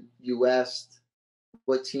moments, and you asked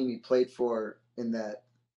what team he played for in that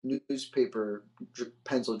newspaper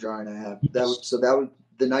pencil drawing I have. That was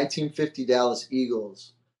the 1950 Dallas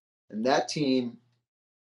Eagles, and that team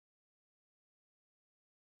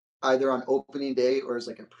either on opening day or as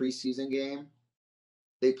like a preseason game,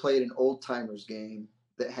 they played an old timers game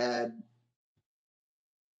that had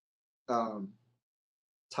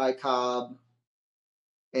Ty Cobb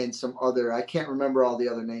and some other, I can't remember all the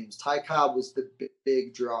other names. Ty Cobb was the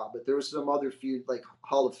big draw, but there was some other few like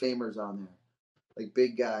Hall of Famers on there, like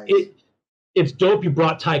big guys. It's dope you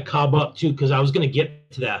brought Ty Cobb up too, because I was going to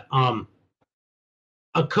get to that.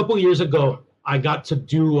 A couple years ago, I got to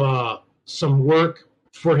do some work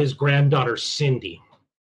for his granddaughter Cindy.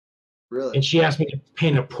 Really? And she asked me to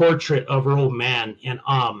paint a portrait of her old man, and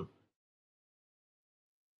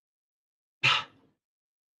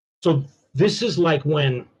so this is like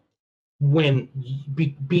when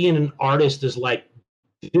being an artist is like,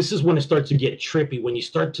 this is when it starts to get trippy, when you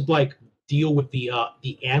start to like deal with the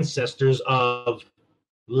ancestors of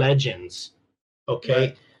legends,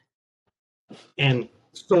 okay? Right. And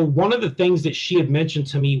so one of the things that she had mentioned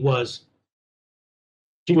to me was,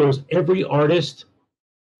 she goes, every artist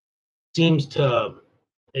seems to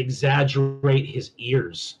exaggerate his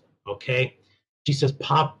ears, okay? She says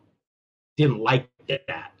Pop didn't like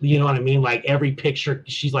that. You know what I mean? Like every picture,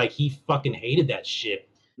 she's like, he fucking hated that shit.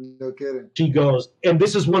 No kidding. She goes, and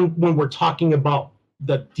this is when we're talking about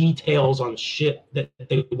the details on shit that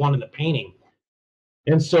they want in the painting.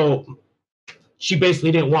 And so she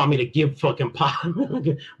basically didn't want me to give fucking Pop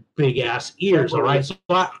big ass ears, all right? So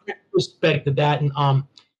I respected that,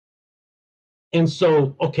 and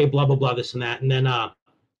so, okay, blah, blah, blah, this and that. And then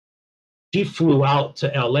she flew out to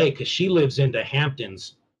LA because she lives in the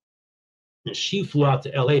Hamptons. And she flew out to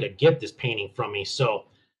LA to get this painting from me. So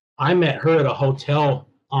I met her at a hotel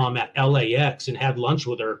at LAX and had lunch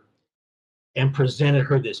with her and presented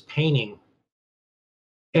her this painting.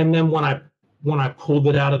 And then when I pulled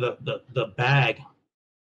it out of the bag,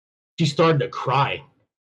 she started to cry.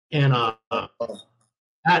 And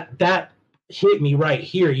that hit me right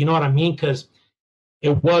here. You know what I mean? Because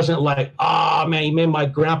it wasn't like, oh man, you made my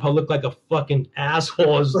grandpa look like a fucking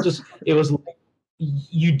asshole. It was like,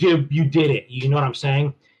 you did it. You know what I'm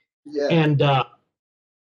saying? Yeah. And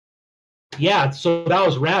yeah, so that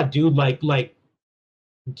was rad, dude. Like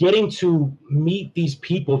getting to meet these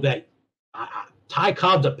people that Ty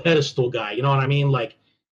Cobb's a pedestal guy. You know what I mean? Like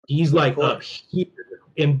he's like up here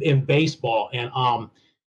in baseball. And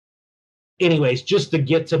anyways, just to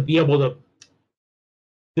get to be able to,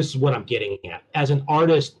 this is what I'm getting at. As an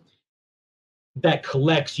artist that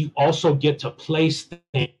collects, you also get to place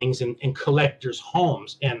things in collectors'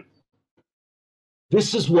 homes. And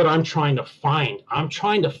this is what I'm trying to find. I'm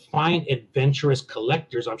trying to find adventurous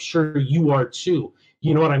collectors. I'm sure you are too.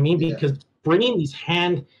 You know what I mean? Yeah. Because bringing these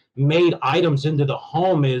handmade items into the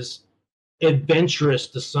home is adventurous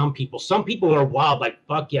to some people. Some people are wild, like,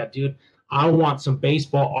 fuck yeah, dude, I want some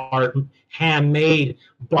baseball art handmade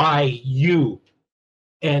by you.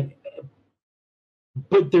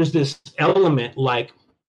 But there's this element like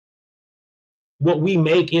what we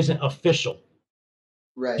make isn't official.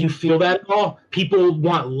 Right. Do you feel that at all? People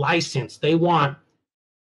want license. They want,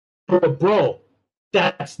 bro,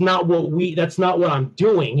 that's not what I'm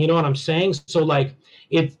doing. You know what I'm saying? So like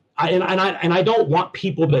I don't want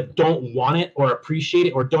people that don't want it or appreciate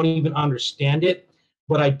it or don't even understand it.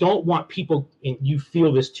 but I don't want people, and you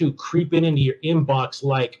feel this too, creeping into your inbox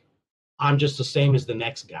like I'm just the same as the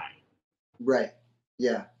next guy. Right.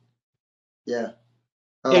 Yeah. Yeah.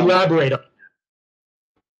 Elaborate on.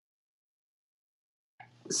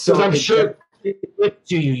 So I'm sure it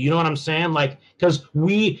to you. You know what I'm saying? Like, because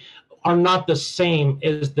we are not the same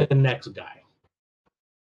as the next guy.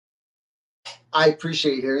 I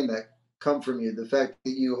appreciate hearing that come from you. The fact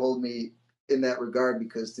that you hold me in that regard,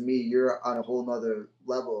 because to me, you're on a whole nother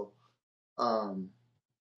level.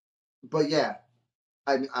 But yeah,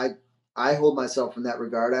 I hold myself in that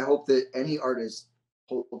regard. I hope that any artist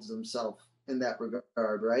holds themselves in that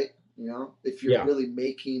regard, right? You know, if you're really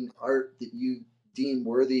making art that you deem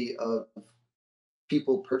worthy of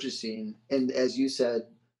people purchasing, and as you said,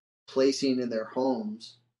 placing in their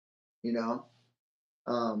homes, you know,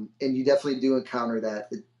 and you definitely do encounter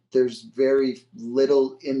that. There's very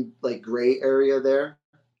little in like gray area there.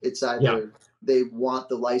 It's either they want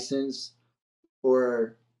the license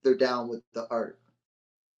or they're down with the art.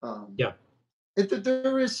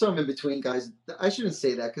 There is some in between guys. I shouldn't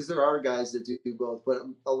say that because there are guys that do both, but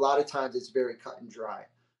a lot of times it's very cut and dry,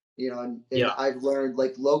 you know. And I've learned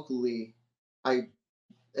like locally,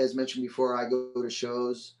 as mentioned before, I go to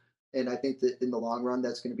shows, and I think that in the long run,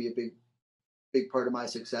 that's going to be a big part of my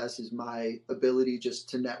success is my ability just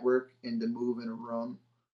to network and to move in a room,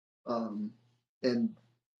 and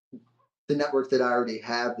the network that I already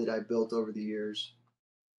have that I built over the years,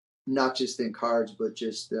 not just in cards, but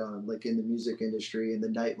just like in the music industry, in the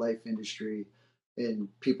nightlife industry, and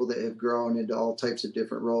people that have grown into all types of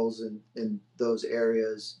different roles in those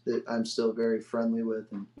areas that I'm still very friendly with.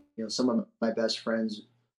 And, you know, some of my best friends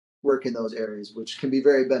work in those areas, which can be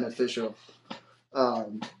very beneficial.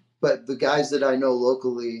 But the guys that I know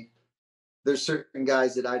locally, there's certain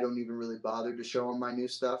guys that I don't even really bother to show them my new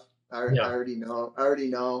stuff. I already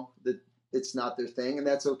know that it's not their thing, and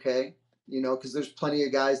that's okay. You know, because there's plenty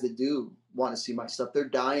of guys that do want to see my stuff. They're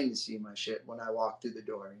dying to see my shit when I walk through the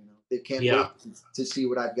door. You know, they can't wait to see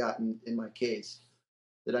what I've got in my case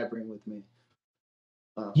that I bring with me.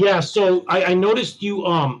 So I noticed you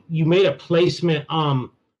made a placement.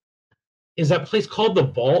 Is that place called the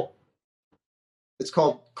Vault? It's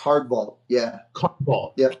called Card Vault. Yeah. Card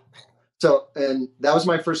Vault. Yeah. So, and that was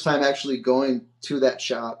my first time actually going to that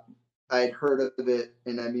shop. I had heard of it,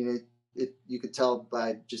 and I mean you could tell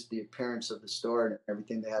by just the appearance of the store and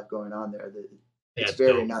everything they have going on there that it's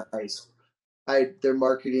very nice. Their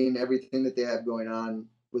marketing, everything that they have going on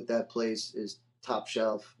with that place is top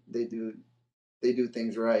shelf. They do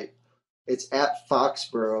things right. It's at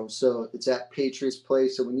Foxborough, so it's at Patriots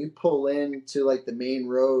Place. So when you pull into like the main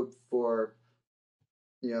road for,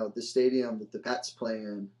 you know, the stadium that the Pats play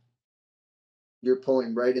in, you're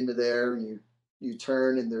pulling right into there, and you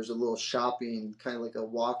turn, and there's a little shopping, kind of like a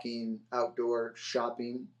walking outdoor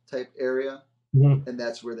shopping type area. Mm-hmm. And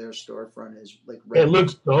that's where their storefront is. Like, it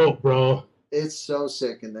looks dope, bro. It's so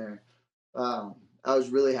sick in there. I was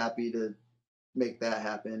really happy to make that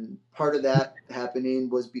happen. Part of that happening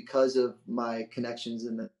was because of my connections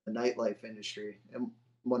in the nightlife industry, and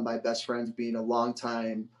one of my best friends being a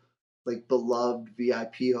longtime, like, beloved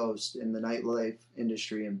VIP host in the nightlife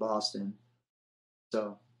industry in Boston.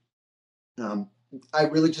 So I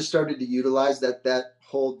really just started to utilize that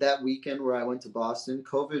weekend where I went to Boston.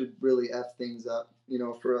 COVID really effed things up, you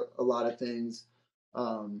know, for a lot of things.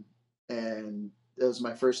 And it was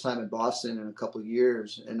my first time in Boston in a couple of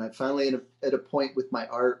years. And I finally at a point with my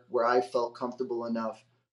art where I felt comfortable enough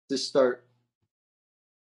to start,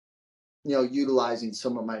 you know, utilizing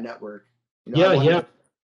some of my network. You know,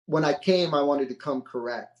 when I came, I wanted to come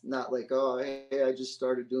correct, not like, oh, hey, I just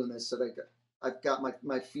started doing this. So I've got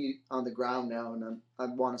my feet on the ground now, and I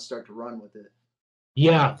want to start to run with it.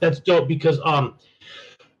 Yeah, that's dope because I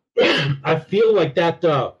feel like that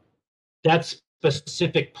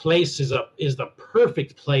specific place is the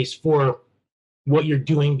perfect place for what you're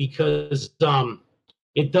doing because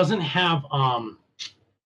it doesn't have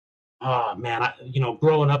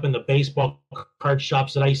growing up in the baseball card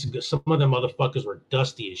shops that I used to go, some of them motherfuckers were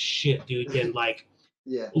dusty as shit, dude, and like.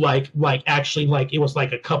 Yeah. Like actually, like it was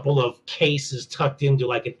like a couple of cases tucked into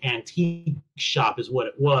like an antique shop is what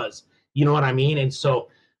it was. You know what I mean? And so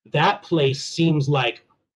that place seems like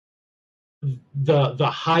the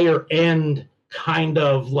higher end kind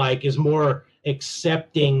of like is more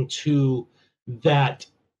accepting to that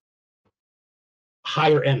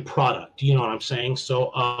higher end product. You know what I'm saying? So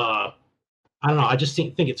I don't know. I just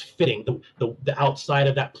think it's fitting the outside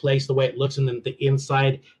of that place, the way it looks, and then the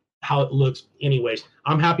inside. How it looks. Anyways,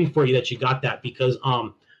 I'm happy for you that you got that because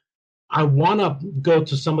I want to go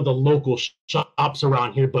to some of the local shops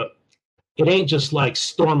around here, but it ain't just like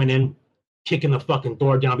storming in kicking the fucking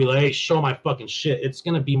door down, be like, hey, show my fucking shit. It's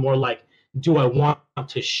gonna be more like, do I want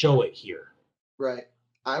to show it here? Right.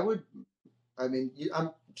 I mean,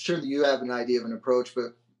 I'm sure that you have an idea of an approach,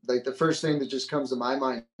 but like the first thing that just comes to my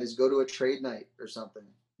mind is go to a trade night or something,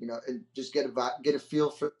 and just get a feel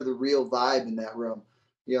for the real vibe in that room.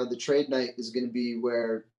 The trade night is going to be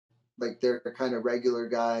where like they're kind of regular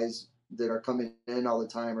guys that are coming in all the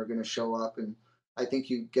time are going to show up, and I think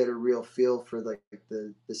you get a real feel for like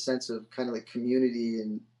the sense of kind of like community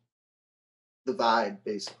and the vibe,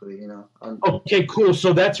 basically. Okay, cool.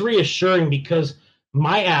 So that's reassuring because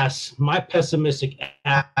my pessimistic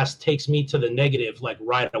ass takes me to the negative like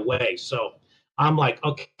right away. So I'm like,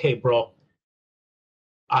 okay, bro.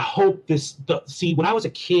 I hope see, when I was a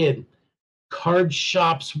kid, card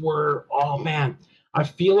shops were, oh man, I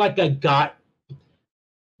feel like I got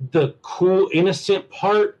the cool innocent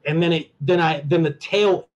part, and then the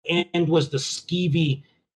tail end was the skeevy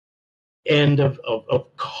end of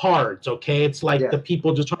cards. Okay, it's like the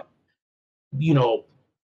people just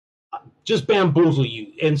just bamboozle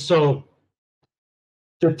you. And so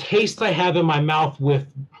the taste I have in my mouth with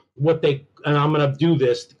what and I'm going to do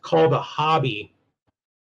this, call the hobby,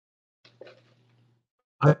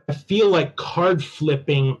 I feel like card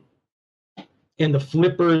flipping and the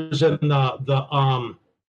flippers and the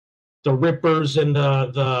rippers and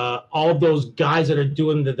the all those guys that are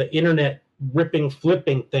doing the internet ripping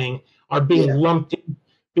flipping thing are being lumped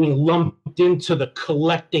into the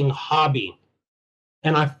collecting hobby.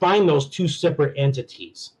 And I find those two separate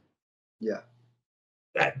entities. Yeah.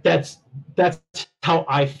 That's how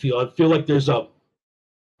I feel. I feel like you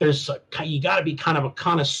got to be kind of a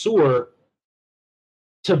connoisseur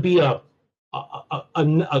to be a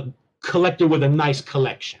collector with a nice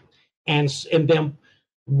collection. And then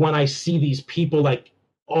when I see these people like,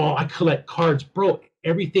 oh, I collect cards, bro,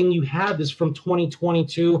 everything you have is from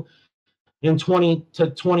 2022 and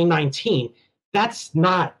 2019. That's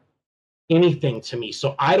not anything to me.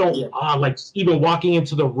 So I don't like even walking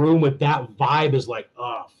into the room with that vibe is like,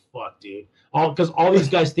 oh fuck, dude. Because all these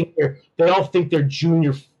guys they all think they're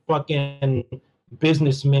junior fucking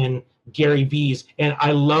businessmen, Gary V's, and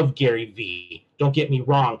I love Gary V. Don't get me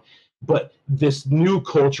wrong, but this new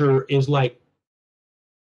culture is like,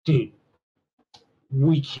 dude,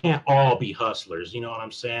 we can't all be hustlers. You know what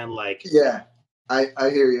I'm saying? Like, yeah, I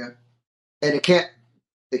hear you, and it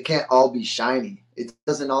can't all be shiny. It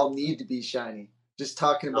doesn't all need to be shiny. Just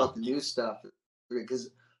talking about the new stuff, because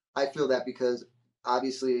I feel that because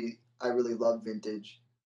obviously I really love vintage.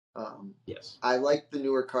 Yes, I like the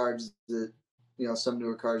newer cards that some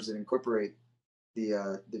newer cards that incorporate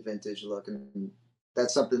the vintage look, and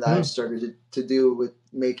that's something that I've started to do with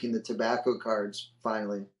making the tobacco cards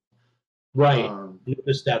finally. Right,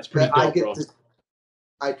 that's pretty dope, bro.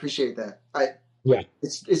 I appreciate that.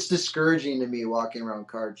 It's discouraging to me walking around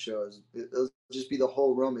card shows. It'll just be the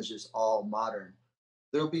whole room is just all modern.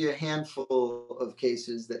 There'll be a handful of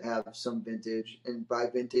cases that have some vintage, and by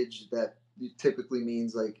vintage that typically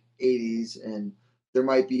means like 80s, and there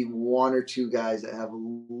might be one or two guys that have a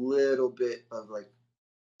little bit of like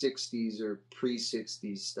 60s or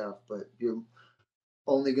pre-60s stuff, but you're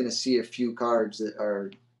only going to see a few cards that are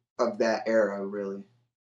of that era, really,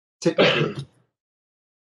 typically.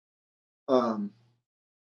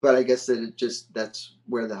 But I guess that that's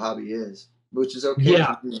where the hobby is, which is okay.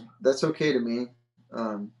 Yeah, to me. That's okay to me.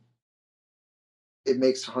 It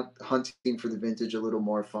makes hunting for the vintage a little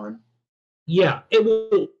more fun. Yeah, it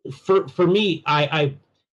will. For me, I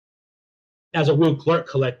as a Will Clark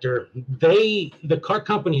collector, the card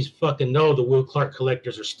companies fucking know the Will Clark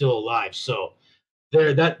collectors are still alive, so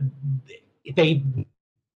they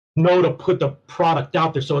know to put the product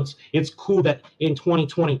out there. So it's cool that in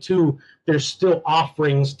 2022 there's still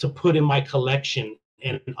offerings to put in my collection,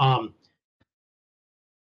 and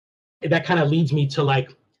that kind of leads me to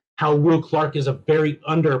like how Will Clark is a very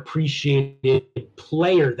underappreciated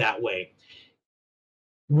player that way.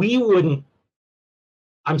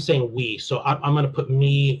 I'm saying we, so I'm going to put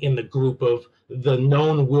me in the group of the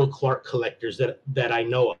known Will Clark collectors that I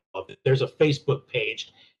know of. There's a Facebook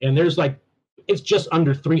page, and it's just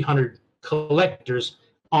under 300 collectors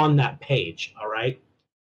on that page. All right,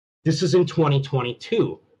 this is in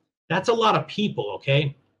 2022. That's a lot of people,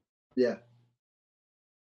 okay? Yeah.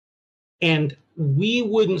 And we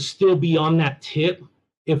wouldn't still be on that tip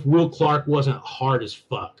if Will Clark wasn't hard as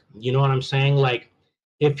fuck. You know what I'm saying? Like,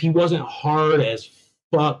 if he wasn't hard as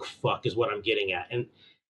fuck is what I'm getting at.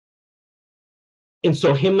 And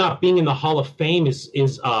so him not being in the Hall of Fame is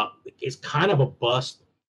kind of a bust.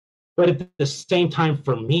 But at the same time,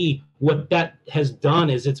 for me, what that has done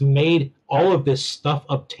is it's made all of this stuff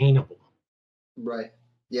obtainable. Right.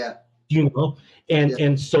 Yeah. you know, and Yeah.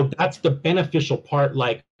 and so that's the beneficial part.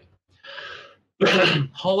 Like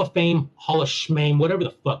Hall of Fame, Hall of Shmame, whatever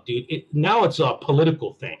the fuck, dude. Now it's a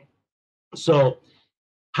political thing. So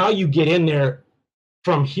how you get in there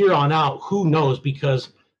from here on out, who knows? Because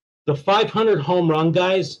the 500 home run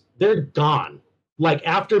guys, they're gone. Like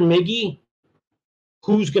after Miggy,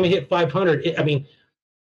 who's going to hit 500? I mean,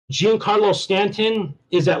 Giancarlo Stanton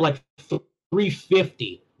is at like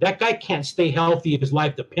 350. That guy can't stay healthy if his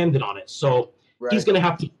life depended on it. So he's going to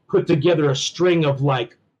have to put together a string of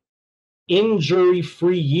like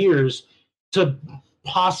injury-free years to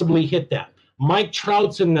possibly hit that. Mike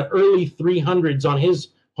Trout's in the early 300s on his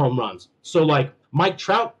home runs. So like Mike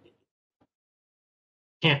Trout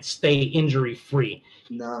can't stay injury-free.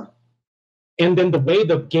 No. And then the way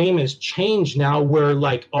the game has changed now, where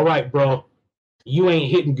like, all right, bro, you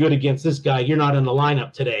ain't hitting good against this guy. You're not in the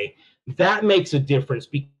lineup today. That makes a difference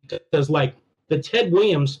because like the Ted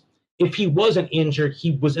Williams, if he wasn't injured,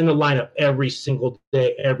 he was in the lineup every single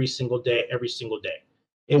day, every single day, every single day.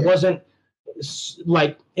 It wasn't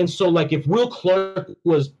like, and so like if Will Clark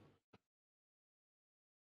was,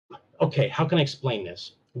 okay, how can I explain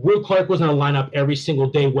this? Will Clark was in a lineup every single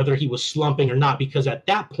day, whether he was slumping or not, because at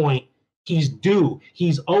that point, he's due.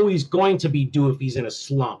 He's always going to be due if he's in a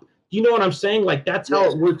slump. You know what I'm saying? Like, that's how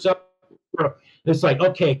it works up. It's like,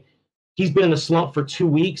 okay, he's been in a slump for 2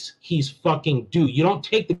 weeks. He's fucking due. You don't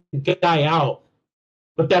take the guy out,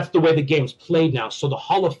 but that's the way the game's played now. So the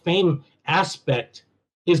Hall of Fame aspect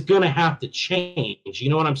is going to have to change. You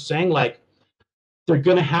know what I'm saying? Like, they're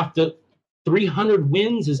going to have to. 300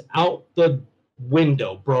 wins is out the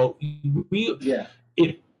window, bro.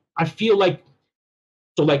 I feel like,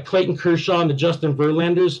 so like Clayton Kershaw and the Justin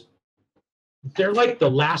Verlanders, they're like the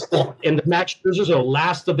last of, and the Max Scherzers are the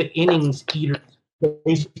last of the innings eaters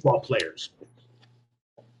baseball players.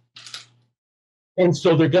 And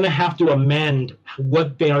so they're going to have to amend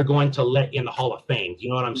what they are going to let in the Hall of Fame. You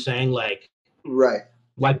know what I'm saying? Like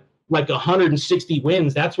 160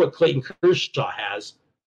 wins. That's what Clayton Kershaw has.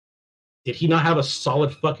 Did he not have a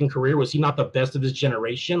solid fucking career? Was he not the best of his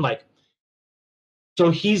generation? Like,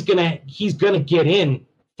 so he's gonna get in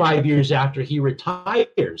 5 years after he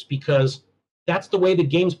retires because that's the way the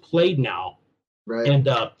game's played now. Right. And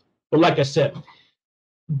but like I said,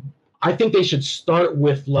 I think they should start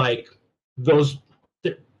with like those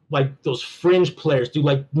fringe players. Do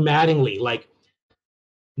like Mattingly. Like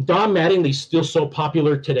Don Mattingly's still so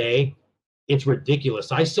popular today. It's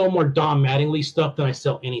ridiculous. I sell more Don Mattingly stuff than I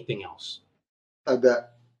sell anything else. I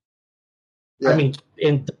bet. Yeah. I mean,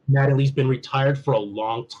 and Mattingly's been retired for a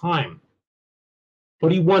long time.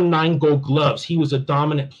 But he won 9 Gold Gloves. He was a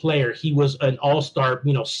dominant player. He was an all-star,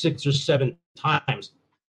 6 or 7 times.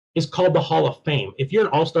 It's called the Hall of Fame. If you're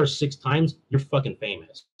an all-star 6 times, you're fucking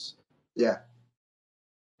famous. Yeah.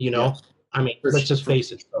 I mean, let's just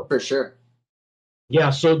face it. For sure. Yeah,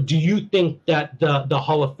 so do you think that the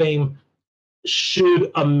Hall of Fame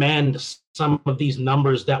should amend some of these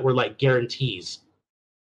numbers that were like guarantees?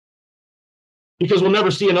 Because we'll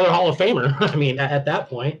never see another Hall of Famer. I mean, at that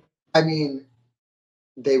point. I mean,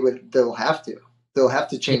 they'll have to. They'll have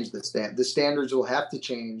to change the standards will have to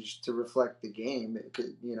change to reflect the game.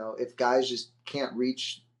 If guys just can't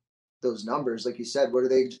reach those numbers, like you said, what are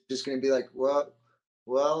they just going to be like? Well,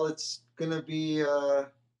 it's going to be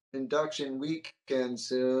induction weekend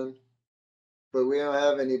soon, but we don't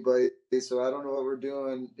have anybody, so I don't know what we're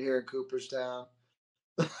doing here in Cooperstown.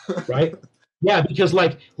 Right? Yeah, because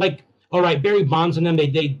like, all right, Barry Bonds and them, they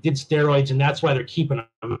did steroids, and that's why they're keeping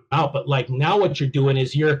them out. But like now, what you're doing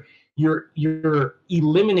is you're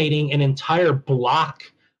eliminating an entire block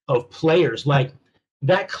of players. Like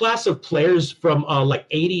that class of players from like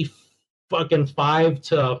 85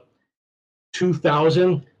 to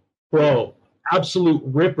 2000, bro, absolute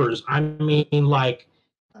rippers. I mean, like.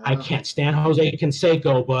 I can't stand Jose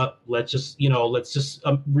Canseco, but let's just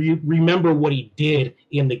remember what he did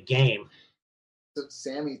in the game.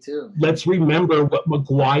 Sammy too. Let's remember what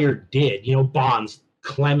McGuire did. Bonds,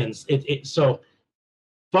 Clemens. So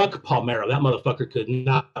fuck Palmeiro. That motherfucker could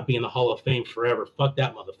not be in the Hall of Fame forever. Fuck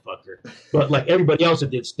that motherfucker. But like everybody else that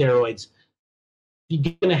did steroids,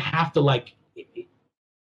 you're gonna have to like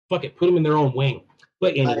fuck it, put them in their own wing.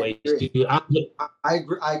 But anyways, dude,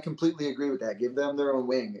 I completely agree with that. Give them their own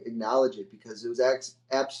wing. Acknowledge it because it was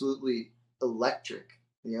absolutely electric.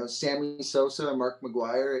 Sammy Sosa and Mark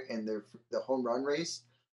McGuire and the home run race.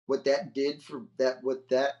 What that did for that,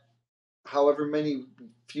 however many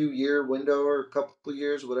few year window or a couple of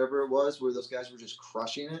years, whatever it was, where those guys were just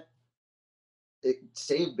crushing it. It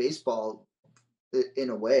saved baseball in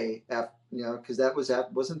a way, because that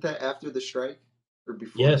wasn't that after the strike or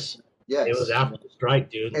before? Yes. Yeah, it was after the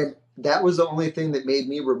strike, dude. And that was the only thing that made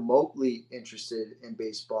me remotely interested in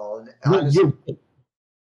baseball. And No, honestly,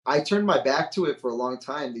 I turned my back to it for a long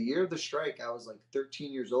time. The year of the strike, I was like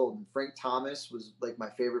 13 years old, and Frank Thomas was like my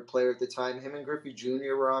favorite player at the time. Him and Griffey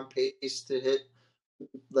Jr. were on pace to hit,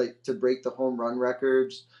 like, to break the home run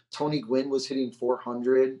records. Tony Gwynn was hitting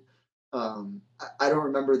 400. I don't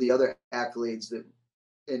remember the other accolades that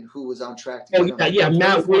and who was on track to get them. yeah,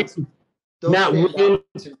 Matt Winn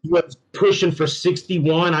was pushing for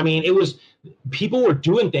 61. I mean, it was, people were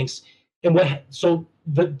doing things, and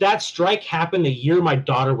that strike happened the year my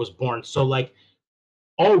daughter was born. So like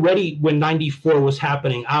already when 94 was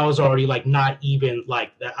happening, I was already like not even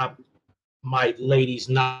like that. My lady's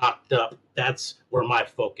knocked up. That's where my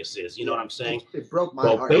focus is. You know what I'm saying? It broke my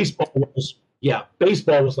heart. Baseball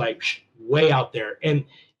was like way out there.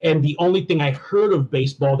 And the only thing I heard of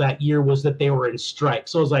baseball that year was that they were in strike.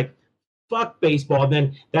 So I was like, fuck baseball. And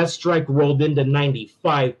then that strike rolled into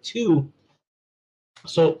 95 too.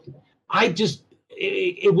 So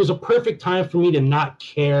it was a perfect time for me to not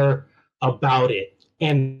care about it.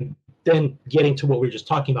 And then getting to what we were just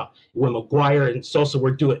talking about, when McGuire and Sosa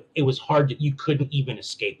were doing it was hard. You couldn't even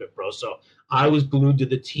escape it, bro. So I was glued to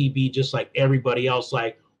the TV just like everybody else,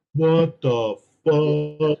 like, what the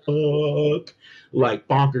fuck? Like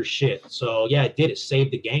bonkers shit. So yeah, it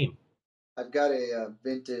saved the game. I've got a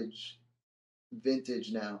vintage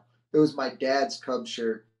now. It was my dad's Cubs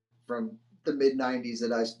shirt from the mid '90s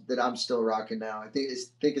that I'm still rocking now. I think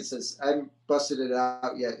it says, I haven't busted it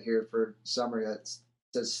out yet here for summer yet. It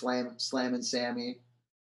says Slam and Sammy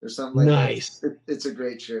or something like nice. that. It's a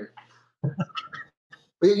great shirt.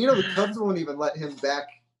 But you know, the Cubs won't even let him back.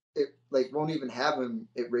 Won't even have him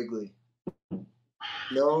at Wrigley.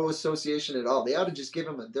 No association at all. They ought to just give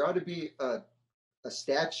him there ought to be a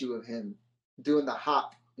statue of him doing the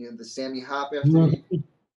hop, the Sammy hop after he.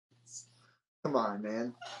 Come on,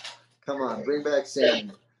 man. Come on, bring back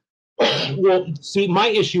Sammy. Well, see, my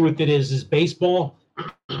issue with it is baseball,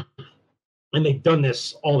 and they've done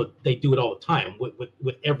this they do it all the time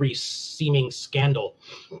with every seeming scandal.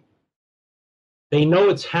 They know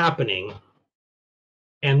it's happening,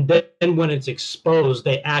 and then when it's exposed,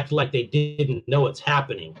 they act like they didn't know it's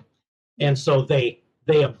happening. And so they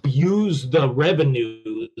abuse the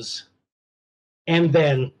revenues and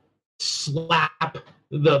then slap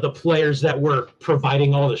the players that were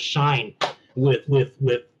providing all the shine with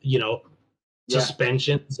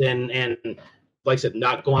suspensions and like I said,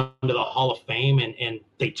 not going to the Hall of Fame, and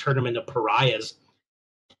they turn them into pariahs.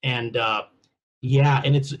 And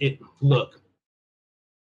and look,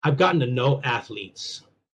 I've gotten to know athletes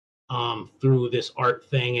through this art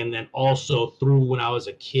thing, and then also through when I was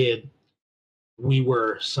a kid, we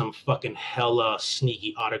were some fucking hella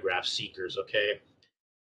sneaky autograph seekers, okay?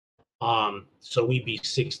 So we'd be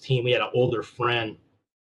 16. We had an older friend,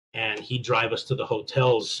 and he'd drive us to the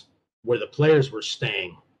hotels where the players were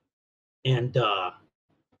staying. And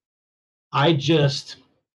I just,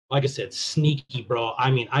 like I said, sneaky, bro. I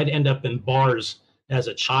mean, I'd end up in bars as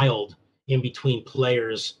a child in between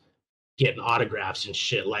players getting autographs and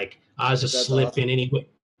shit. Like, I was just slipping anyway.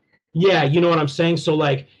 Yeah, you know what I'm saying? So,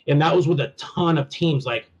 like, and that was with a ton of teams.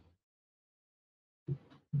 Like,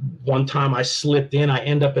 one time I slipped in, I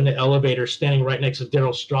end up in the elevator standing right next to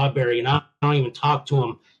Darryl Strawberry, and I don't even talk to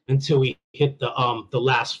him until we hit the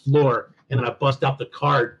last floor. And then I bust out the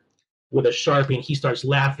card with a Sharpie, and he starts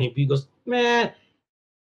laughing. He goes, man,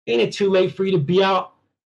 ain't it too late for you to be out?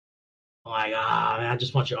 I'm like, man, I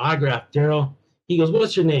just want your autograph, Darryl. He goes,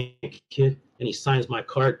 what's your name, kid? And he signs my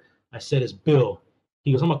card. I said, it's Bill.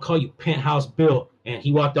 He goes, I'm going to call you Penthouse Bill. And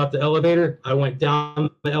he walked out the elevator. I went down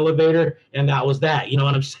the elevator, and that was that. You know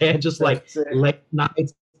what I'm saying? Just like late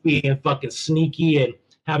nights being fucking sneaky and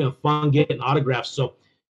having fun getting autographs. So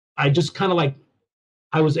I just kind of like,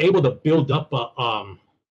 I was able to build up a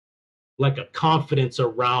confidence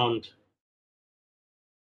around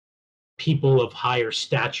people of higher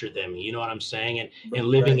stature than me. You know what I'm saying? And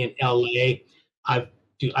living in LA, I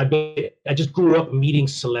just grew up meeting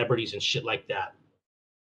celebrities and shit like that.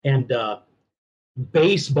 And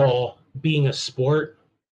baseball being a sport,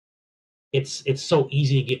 it's so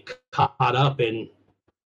easy to get caught up in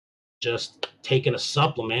just taking a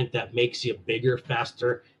supplement that makes you bigger,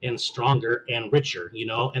 faster, and stronger and richer,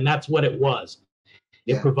 and that's what it was.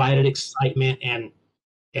 It provided excitement, and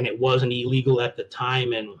it wasn't illegal at the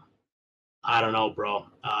time. And I don't know, bro.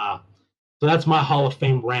 So that's my Hall of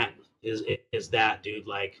Fame rant is that, dude.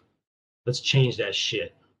 Like, let's change that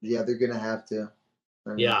shit. Yeah, they're gonna have to.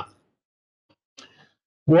 Yeah.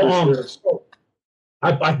 Well, sure. So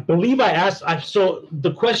I believe I asked. So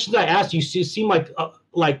the questions I asked you seem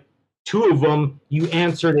like two of them you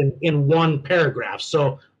answered in one paragraph.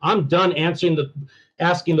 So I'm done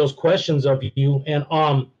asking those questions of you. And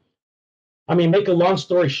I mean, make a long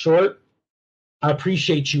story short, I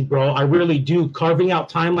appreciate you, bro. I really do. Carving out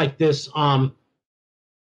time like this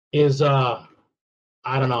is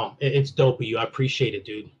I don't know. It's dope of you. I appreciate it,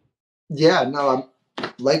 dude. Yeah, no, I'm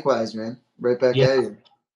likewise, man. Right back at you.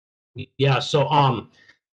 Yeah, so I'm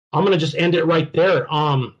gonna just end it right there.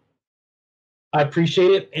 I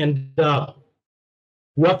appreciate it, and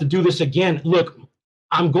we'll have to do this again. Look,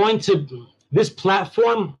 I'm going to this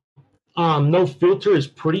platform, no filter is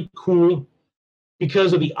pretty cool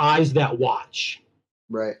because of the eyes that watch.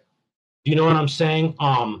 Right. Do you know what I'm saying?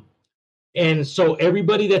 And so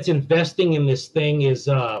everybody that's investing in this thing is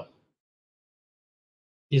the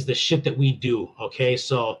shit that we do. Okay,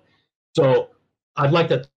 so I'd like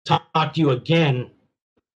to talk to you again,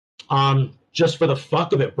 just for the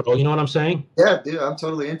fuck of it, bro. You know what I'm saying? Yeah, dude, I'm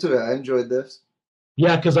totally into it. I enjoyed this.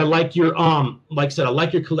 Yeah, because I like your like I said, I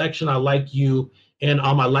like your collection. I like you, and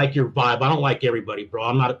I like your vibe. I don't like everybody, bro.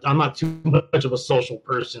 I'm not too much of a social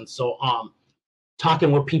person. So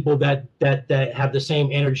talking with people that have the same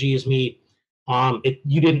energy as me.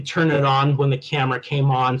 You didn't turn it on when the camera came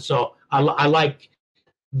on, so I like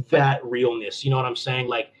that realness. You know what I'm saying?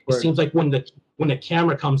 Like it seems like when the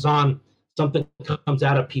camera comes on, something comes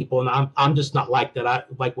out of people, and I'm just not like that. I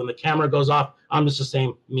like when the camera goes off, I'm just the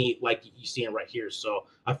same me like you see it right here. So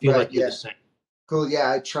I feel like you're the same. Cool.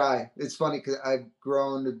 Yeah, I try. It's funny because I've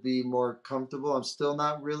grown to be more comfortable. I'm still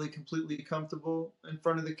not really completely comfortable in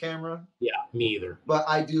front of the camera. Yeah, me either. But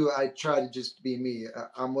I do. I try to just be me.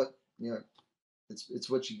 I'm what It's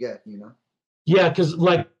what you get. Yeah, because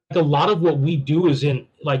like a lot of what we do is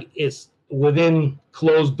it's within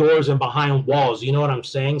closed doors and behind walls. You know what I'm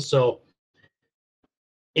saying? So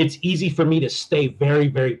it's easy for me to stay very,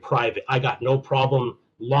 very private. I got no problem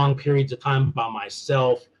long periods of time by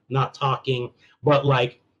myself, not talking. But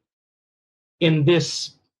like in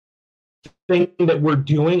this thing that we're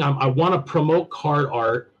doing, I want to promote card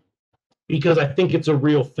art because I think it's a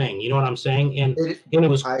real thing. You know what I'm saying? And it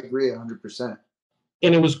was. I agree 100%.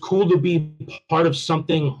 And it was cool to be part of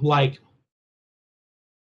something like,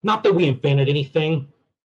 not that we invented anything,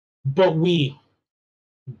 but we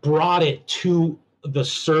brought it to the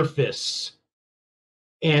surface,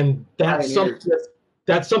 and that's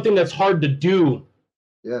something that's hard to do.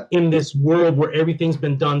 Yeah. In this world where everything's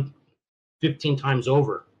been done 15 times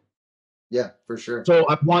over. Yeah, for sure. So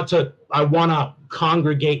I want to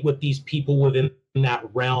congregate with these people within that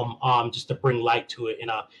realm, just to bring light to it.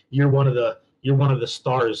 And you're one of the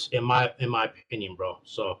stars in my opinion, bro.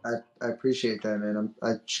 So I appreciate that, man.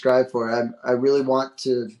 I strive for it. I really want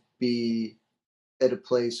to be at a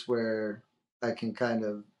place where I can kind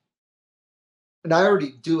of, and I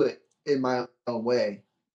already do it in my own way.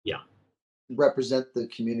 Yeah. Represent the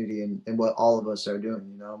community and what all of us are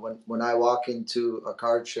doing. When I walk into a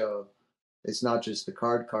card show, it's not just the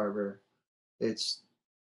card carver, it's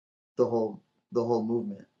the whole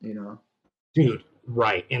movement. Dude,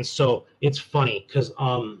 right. And so it's funny because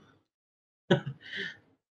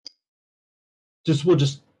we'll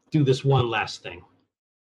just do this one last thing.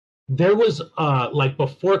 There was like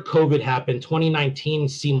before COVID happened, 2019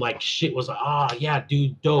 seemed like shit was yeah,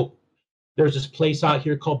 dude, dope. There's this place out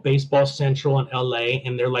here called Baseball Central in LA,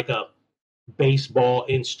 and they're like a baseball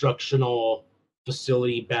instructional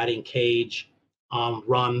facility, batting cage,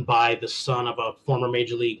 run by the son of a former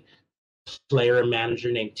major league player and manager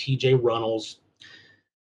named TJ Runnels.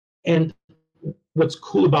 And what's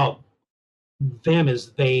cool about them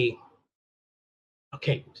is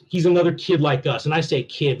he's another kid like us. And I say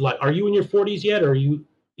kid, like, are you in your 40s yet, or are you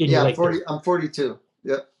in your late 40? I'm 42.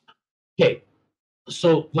 Yep. Okay.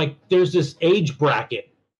 So like there's this age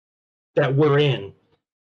bracket that we're in,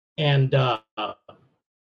 and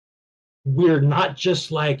we're not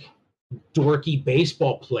just like dorky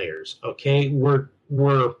baseball players. Okay. We're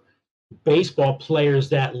baseball players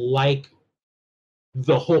that like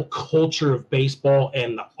the whole culture of baseball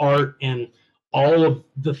and the art and all of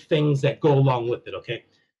the things that go along with it. Okay.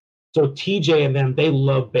 So TJ and them, they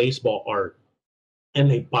love baseball art, and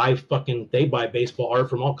they buy baseball art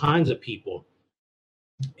from all kinds of people.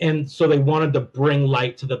 And so they wanted to bring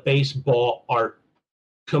light to the baseball art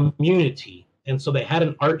community. And so they had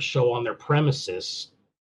an art show on their premises.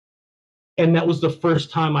 And that was the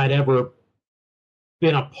first time I'd ever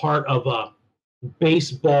been a part of a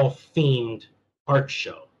baseball themed art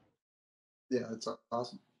show. Yeah, that's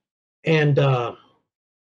awesome. And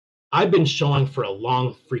I've been showing for a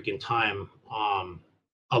long freaking time,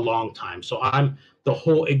 a long time. So I'm the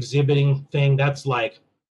whole exhibiting thing. That's what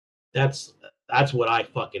I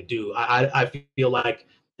fucking do. I feel like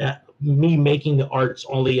Me making the art's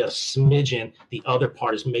only a smidgen. The other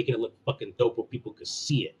part is making it look fucking dope where people could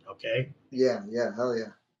see it. Okay. Yeah, hell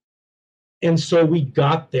yeah. And so we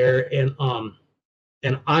got there, and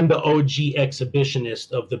I'm the OG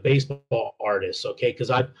exhibitionist of the baseball artists. Okay,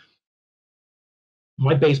 because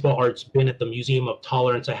my baseball art's been at the Museum of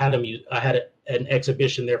Tolerance. I had an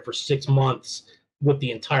exhibition there for 6 months with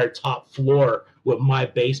the entire top floor with my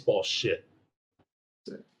baseball shit.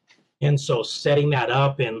 And so setting that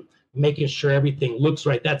up and making sure everything looks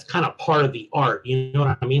right, that's kind of part of the art. You know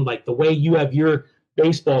what I mean? Like the way you have your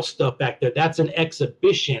baseball stuff back there, that's an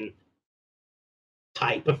exhibition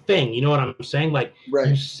type of thing. You know what I'm saying? Like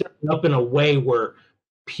you set it up in a way where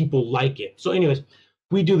people like it. So anyways,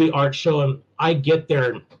 we do the art show and I get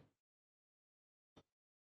there and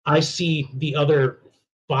I see the other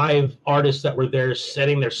 5 artists that were there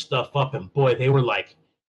setting their stuff up, and boy, they were like,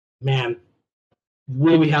 man,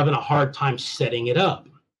 really having a hard time setting it up.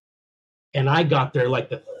 And I got there like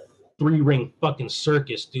the 3-ring fucking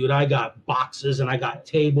circus, dude. I got boxes and I got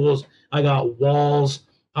tables, I got walls,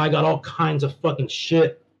 I got all kinds of fucking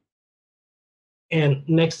shit. And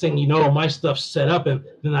next thing you know, my stuff's set up, and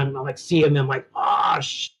then I'm like seeing them like,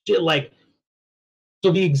 shit. Like,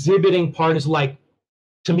 so the exhibiting part is like,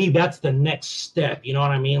 to me, that's the next step. You know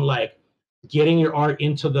what I mean? Like getting your art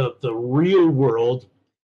into the real world,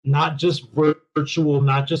 not just virtual,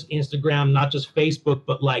 not just Instagram, not just Facebook,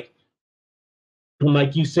 but like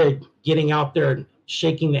you said, getting out there and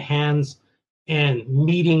shaking the hands and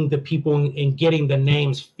meeting the people and getting the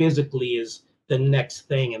names physically is the next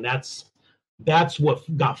thing. And that's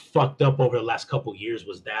what got fucked up over the last couple of years,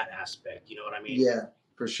 was that aspect. You know what I mean? Yeah,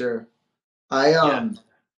 for sure. I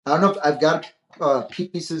don't know if I've got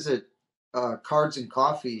pieces at Cards and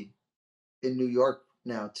Coffee in New York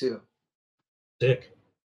now too. Sick.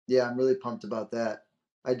 Yeah, I'm really pumped about that.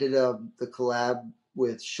 I did the collab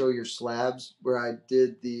with Show Your Slabs, where I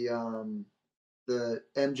did the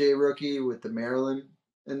MJ rookie with the Maryland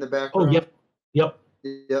in the background. Yep.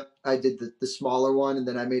 I did the smaller one, and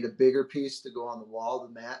then I made a bigger piece to go on the wall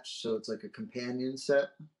to match, so it's like a companion set.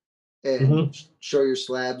 And Show Your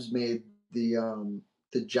Slabs made the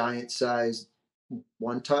giant size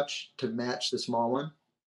one touch to match the small one.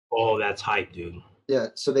 Oh, that's hype, dude. Yeah,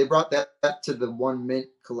 so they brought that to the One Mint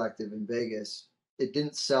Collective in Vegas. It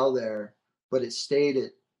didn't sell there, but it stayed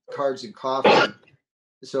at Cards and Coffee.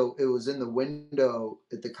 So it was in the window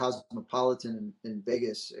at the Cosmopolitan in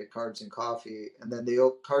Vegas at Cards and Coffee, and then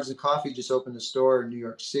Cards and Coffee just opened a store in New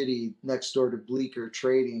York City next door to Bleecker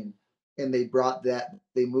Trading, and they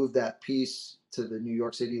moved that piece to the New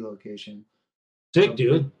York City location. Sick,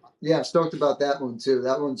 dude. Yeah, I'm stoked about that one too.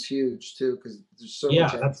 That one's huge too because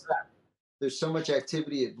there's so much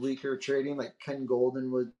activity at Bleecker Trading. Like Ken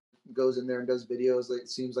Golden goes in there and does videos. Like it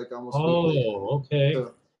seems like almost. Okay.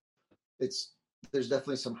 So there's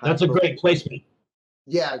definitely some hype. That's a great placement.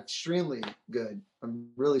 Yeah, extremely good. I'm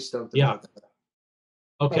really stoked about that.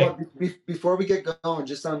 Okay. Before we get going,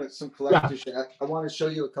 just on some collector shit, I want to show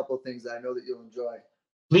you a couple of things that I know that you'll enjoy.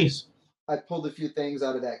 Please. I pulled a few things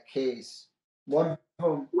out of that case. One of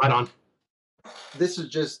them. Right on. This is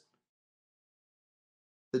just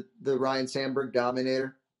the Ryan Sandberg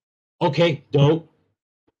Dominator. Okay, dope.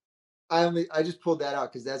 I just pulled that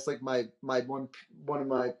out because that's like my one of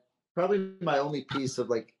my probably my only piece of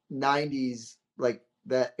like 90s, like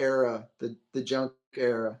that era, the junk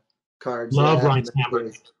era cards. Love Ryan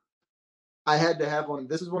Sandberg. I had to have one.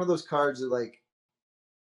 This is one of those cards that like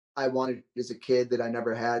I wanted as a kid that I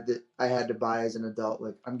never had, that I had to buy as an adult.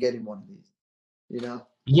 Like I'm getting one of these, you know?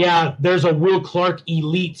 Yeah, there's a Will Clark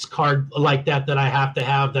Elites card like that I have to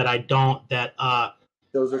have that I don't.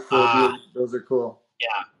 Those are cool. Those are cool.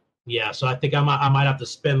 Yeah. So I think I might have to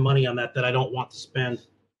spend money on that I don't want to spend.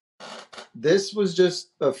 This was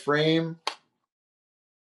just a frame.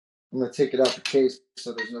 I'm gonna take it out the case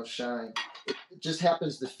so there's no shine. It just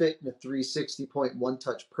happens to fit in a 360.1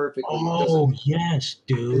 touch perfectly. Oh yes,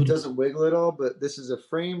 dude. It doesn't wiggle at all. But this is a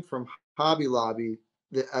frame from Hobby Lobby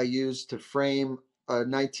that I used to frame a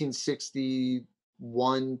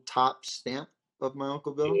 1961 top stamp of my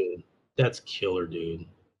Uncle Bill. Dude, that's killer, dude.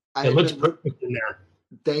 It looks perfect in there.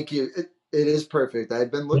 Thank you. It is perfect. I had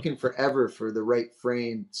been looking forever for the right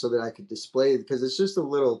frame so that I could display it, because it's just a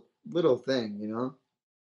little thing, you know.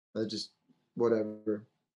 I just whatever.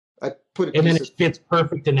 I put a and then it fits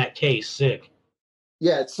perfect in that case. Sick.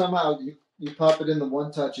 Yeah, it's somehow you pop it in the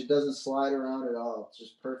one touch. It doesn't slide around at all. It's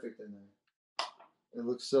just perfect in there. It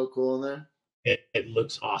looks so cool in there. It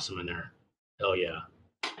looks awesome in there. Hell yeah.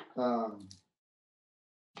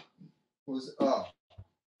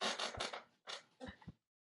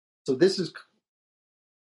 So this is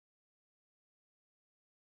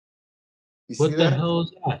You see What the that? hell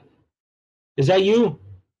is that? Is that you?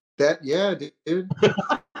 Yeah, dude.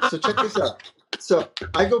 So check this out. So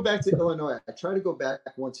I go back to Illinois. I try to go back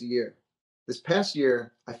once a year. This past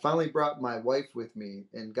year, I finally brought my wife with me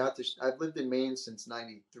and got this. I've lived in Maine since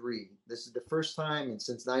 '93. This is the first time, and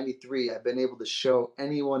since '93, I've been able to show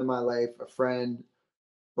anyone in my life, a friend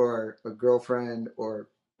or a girlfriend, or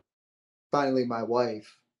finally my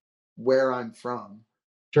wife, where I'm from.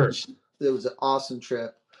 Sure. It was an awesome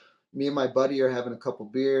trip. Me and my buddy are having a couple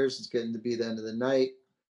beers. It's getting to be the end of the night.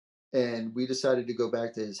 And we decided to go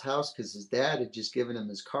back to his house because his dad had just given him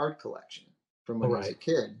his card collection from when he was a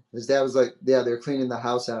kid. His dad was like, yeah, they're cleaning the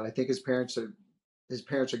house out. I think his parents are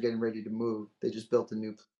getting ready to move. They just built a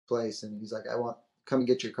new place, and he's like, come and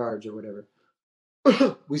get your cards or whatever.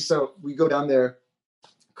 we go down there,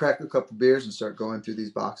 crack a couple beers, and start going through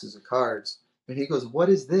these boxes of cards. And he goes, "What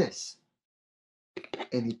is this?"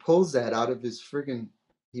 And he pulls that out of his friggin'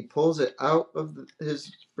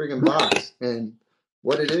 his friggin' box. And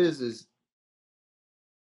what it is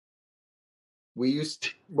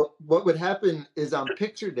what would happen is on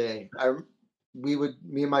picture day, me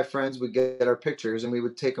and my friends would get our pictures and we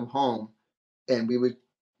would take them home, and we would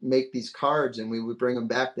make these cards and we would bring them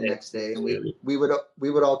back the next day, and we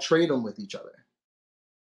would all trade them with each other.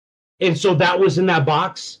 And so that was in that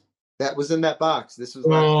box? That was in that box. This was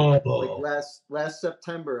last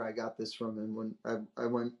September. I got this from him when I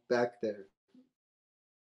went back there.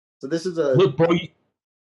 So this is look, bro.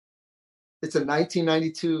 It's a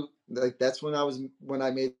 1992. Like that's when I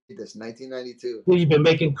made this 1992. You've been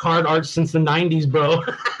making card art since the 90s, bro.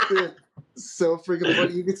 So freaking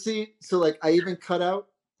funny. You can see. So like I even cut out.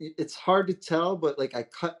 It's hard to tell, but like I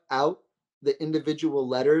cut out the individual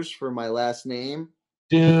letters for my last name.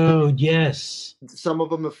 Dude, yes. Some of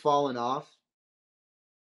them have fallen off.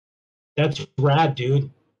 That's rad,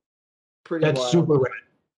 dude. That's wild. Super rad.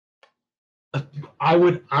 I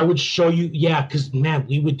would show you, yeah, because man,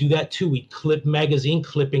 we would do that too. We'd clip magazine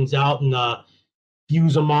clippings out and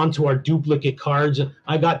fuse them onto our duplicate cards. And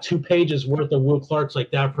I got 2 pages worth of Will Clarks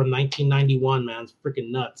like that from 1991, man. It's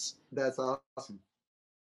freaking nuts. That's awesome.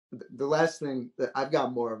 The last thing that I've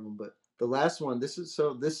got more of them, but the last one, this is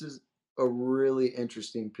a really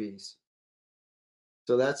interesting piece.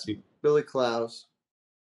 So that's Billy Klaus.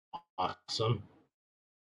 Awesome.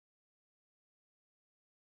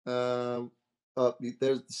 There's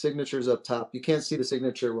the signatures up top. You can't see the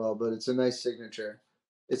signature well, but it's a nice signature.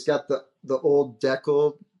 It's got the old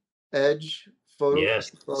decal edge photo.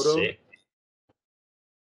 Yes, sick.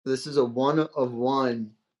 This is a 1 of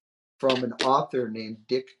 1 from an author named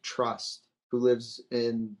Dick Trust, who lives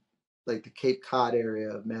in like the Cape Cod area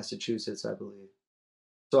of Massachusetts, I believe.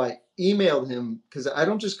 So I emailed him because I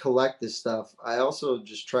don't just collect this stuff. I also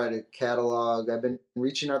just try to catalog. I've been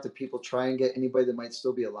reaching out to people, try and get anybody that might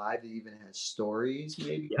still be alive that even has stories,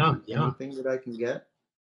 maybe anything that I can get.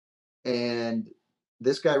 And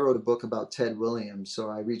this guy wrote a book about Ted Williams. So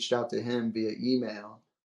I reached out to him via email,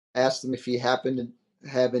 asked him if he happened to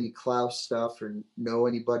have any Klaus stuff or know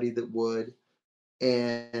anybody that would.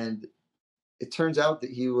 And it turns out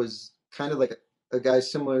that he was kind of like a guy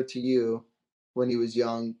similar to you when he was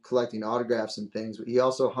young, collecting autographs and things, but he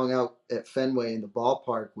also hung out at Fenway in the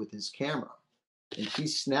ballpark with his camera. And he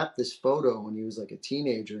snapped this photo when he was like a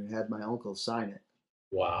teenager and had my uncle sign it.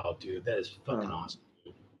 Wow, dude, that is fucking awesome.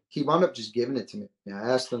 He wound up just giving it to me. And I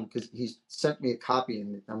asked him because he sent me a copy,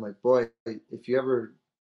 and I'm like, boy, if you ever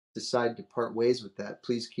decide to part ways with that,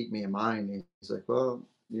 please keep me in mind. And he's like, well,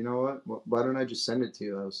 you know what? Why don't I just send it to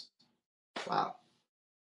you? I was, wow.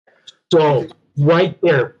 So right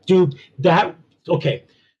there, dude, okay.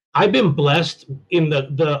 I've been blessed in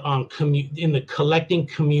the collecting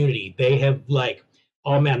community. They have like,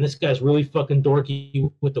 oh man, this guy's really fucking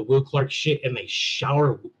dorky with the Will Clark shit, and they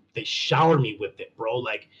shower me with it, bro.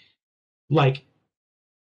 Like,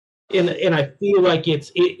 and I feel like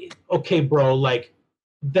it's okay, bro. Like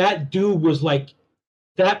that dude was like,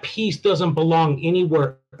 that piece doesn't belong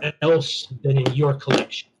anywhere else than in your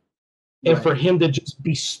collection. And for him to just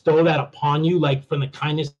bestow that upon you, like from the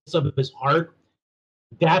kindness of his heart,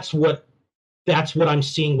 that's what I'm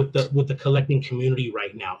seeing with the collecting community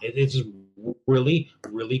right now. It's really,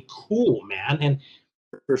 really cool, man. And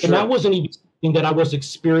and that wasn't even something that I was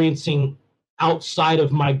experiencing outside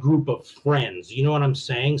of my group of friends. You know what I'm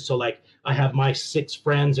saying? So like I have my 6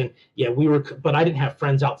 friends, and but I didn't have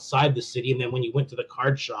friends outside the city. And then when you went to the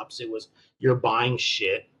card shops, it was you're buying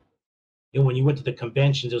shit. And when you went to the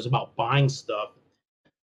conventions, it was about buying stuff.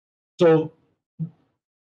 So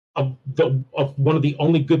one of the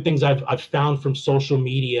only good things I've found from social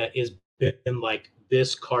media is been like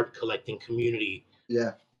this card collecting community.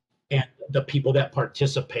 Yeah. and the people that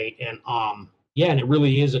participate. And yeah, and it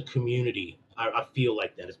really is a community. I feel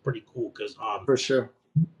like that. It's pretty cool because For sure.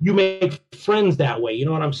 you make friends that way. You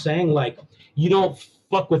know what I'm saying? Like, you don't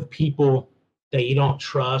fuck with people that you don't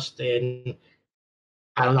trust, and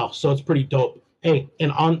I don't know. So it's pretty dope. Hey,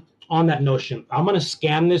 and on that notion, I'm gonna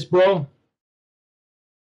scan this, bro,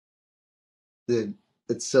 Dude,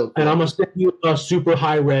 it's so cool. and I'm gonna send you a super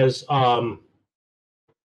high res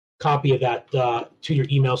copy of that to your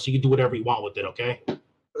email, so you can do whatever you want with it. Okay?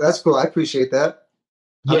 That's cool. I appreciate that.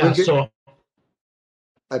 Yeah. So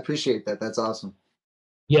I appreciate that. That's awesome.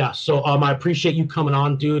 yeah. So I appreciate you coming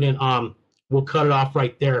on, dude, and we'll cut it off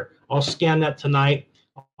right there. I'll scan that tonight.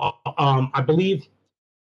 I believe.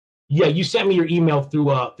 Yeah, you sent me your email through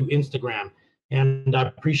Instagram, and I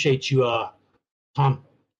appreciate you, Tom.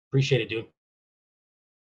 Appreciate it, dude.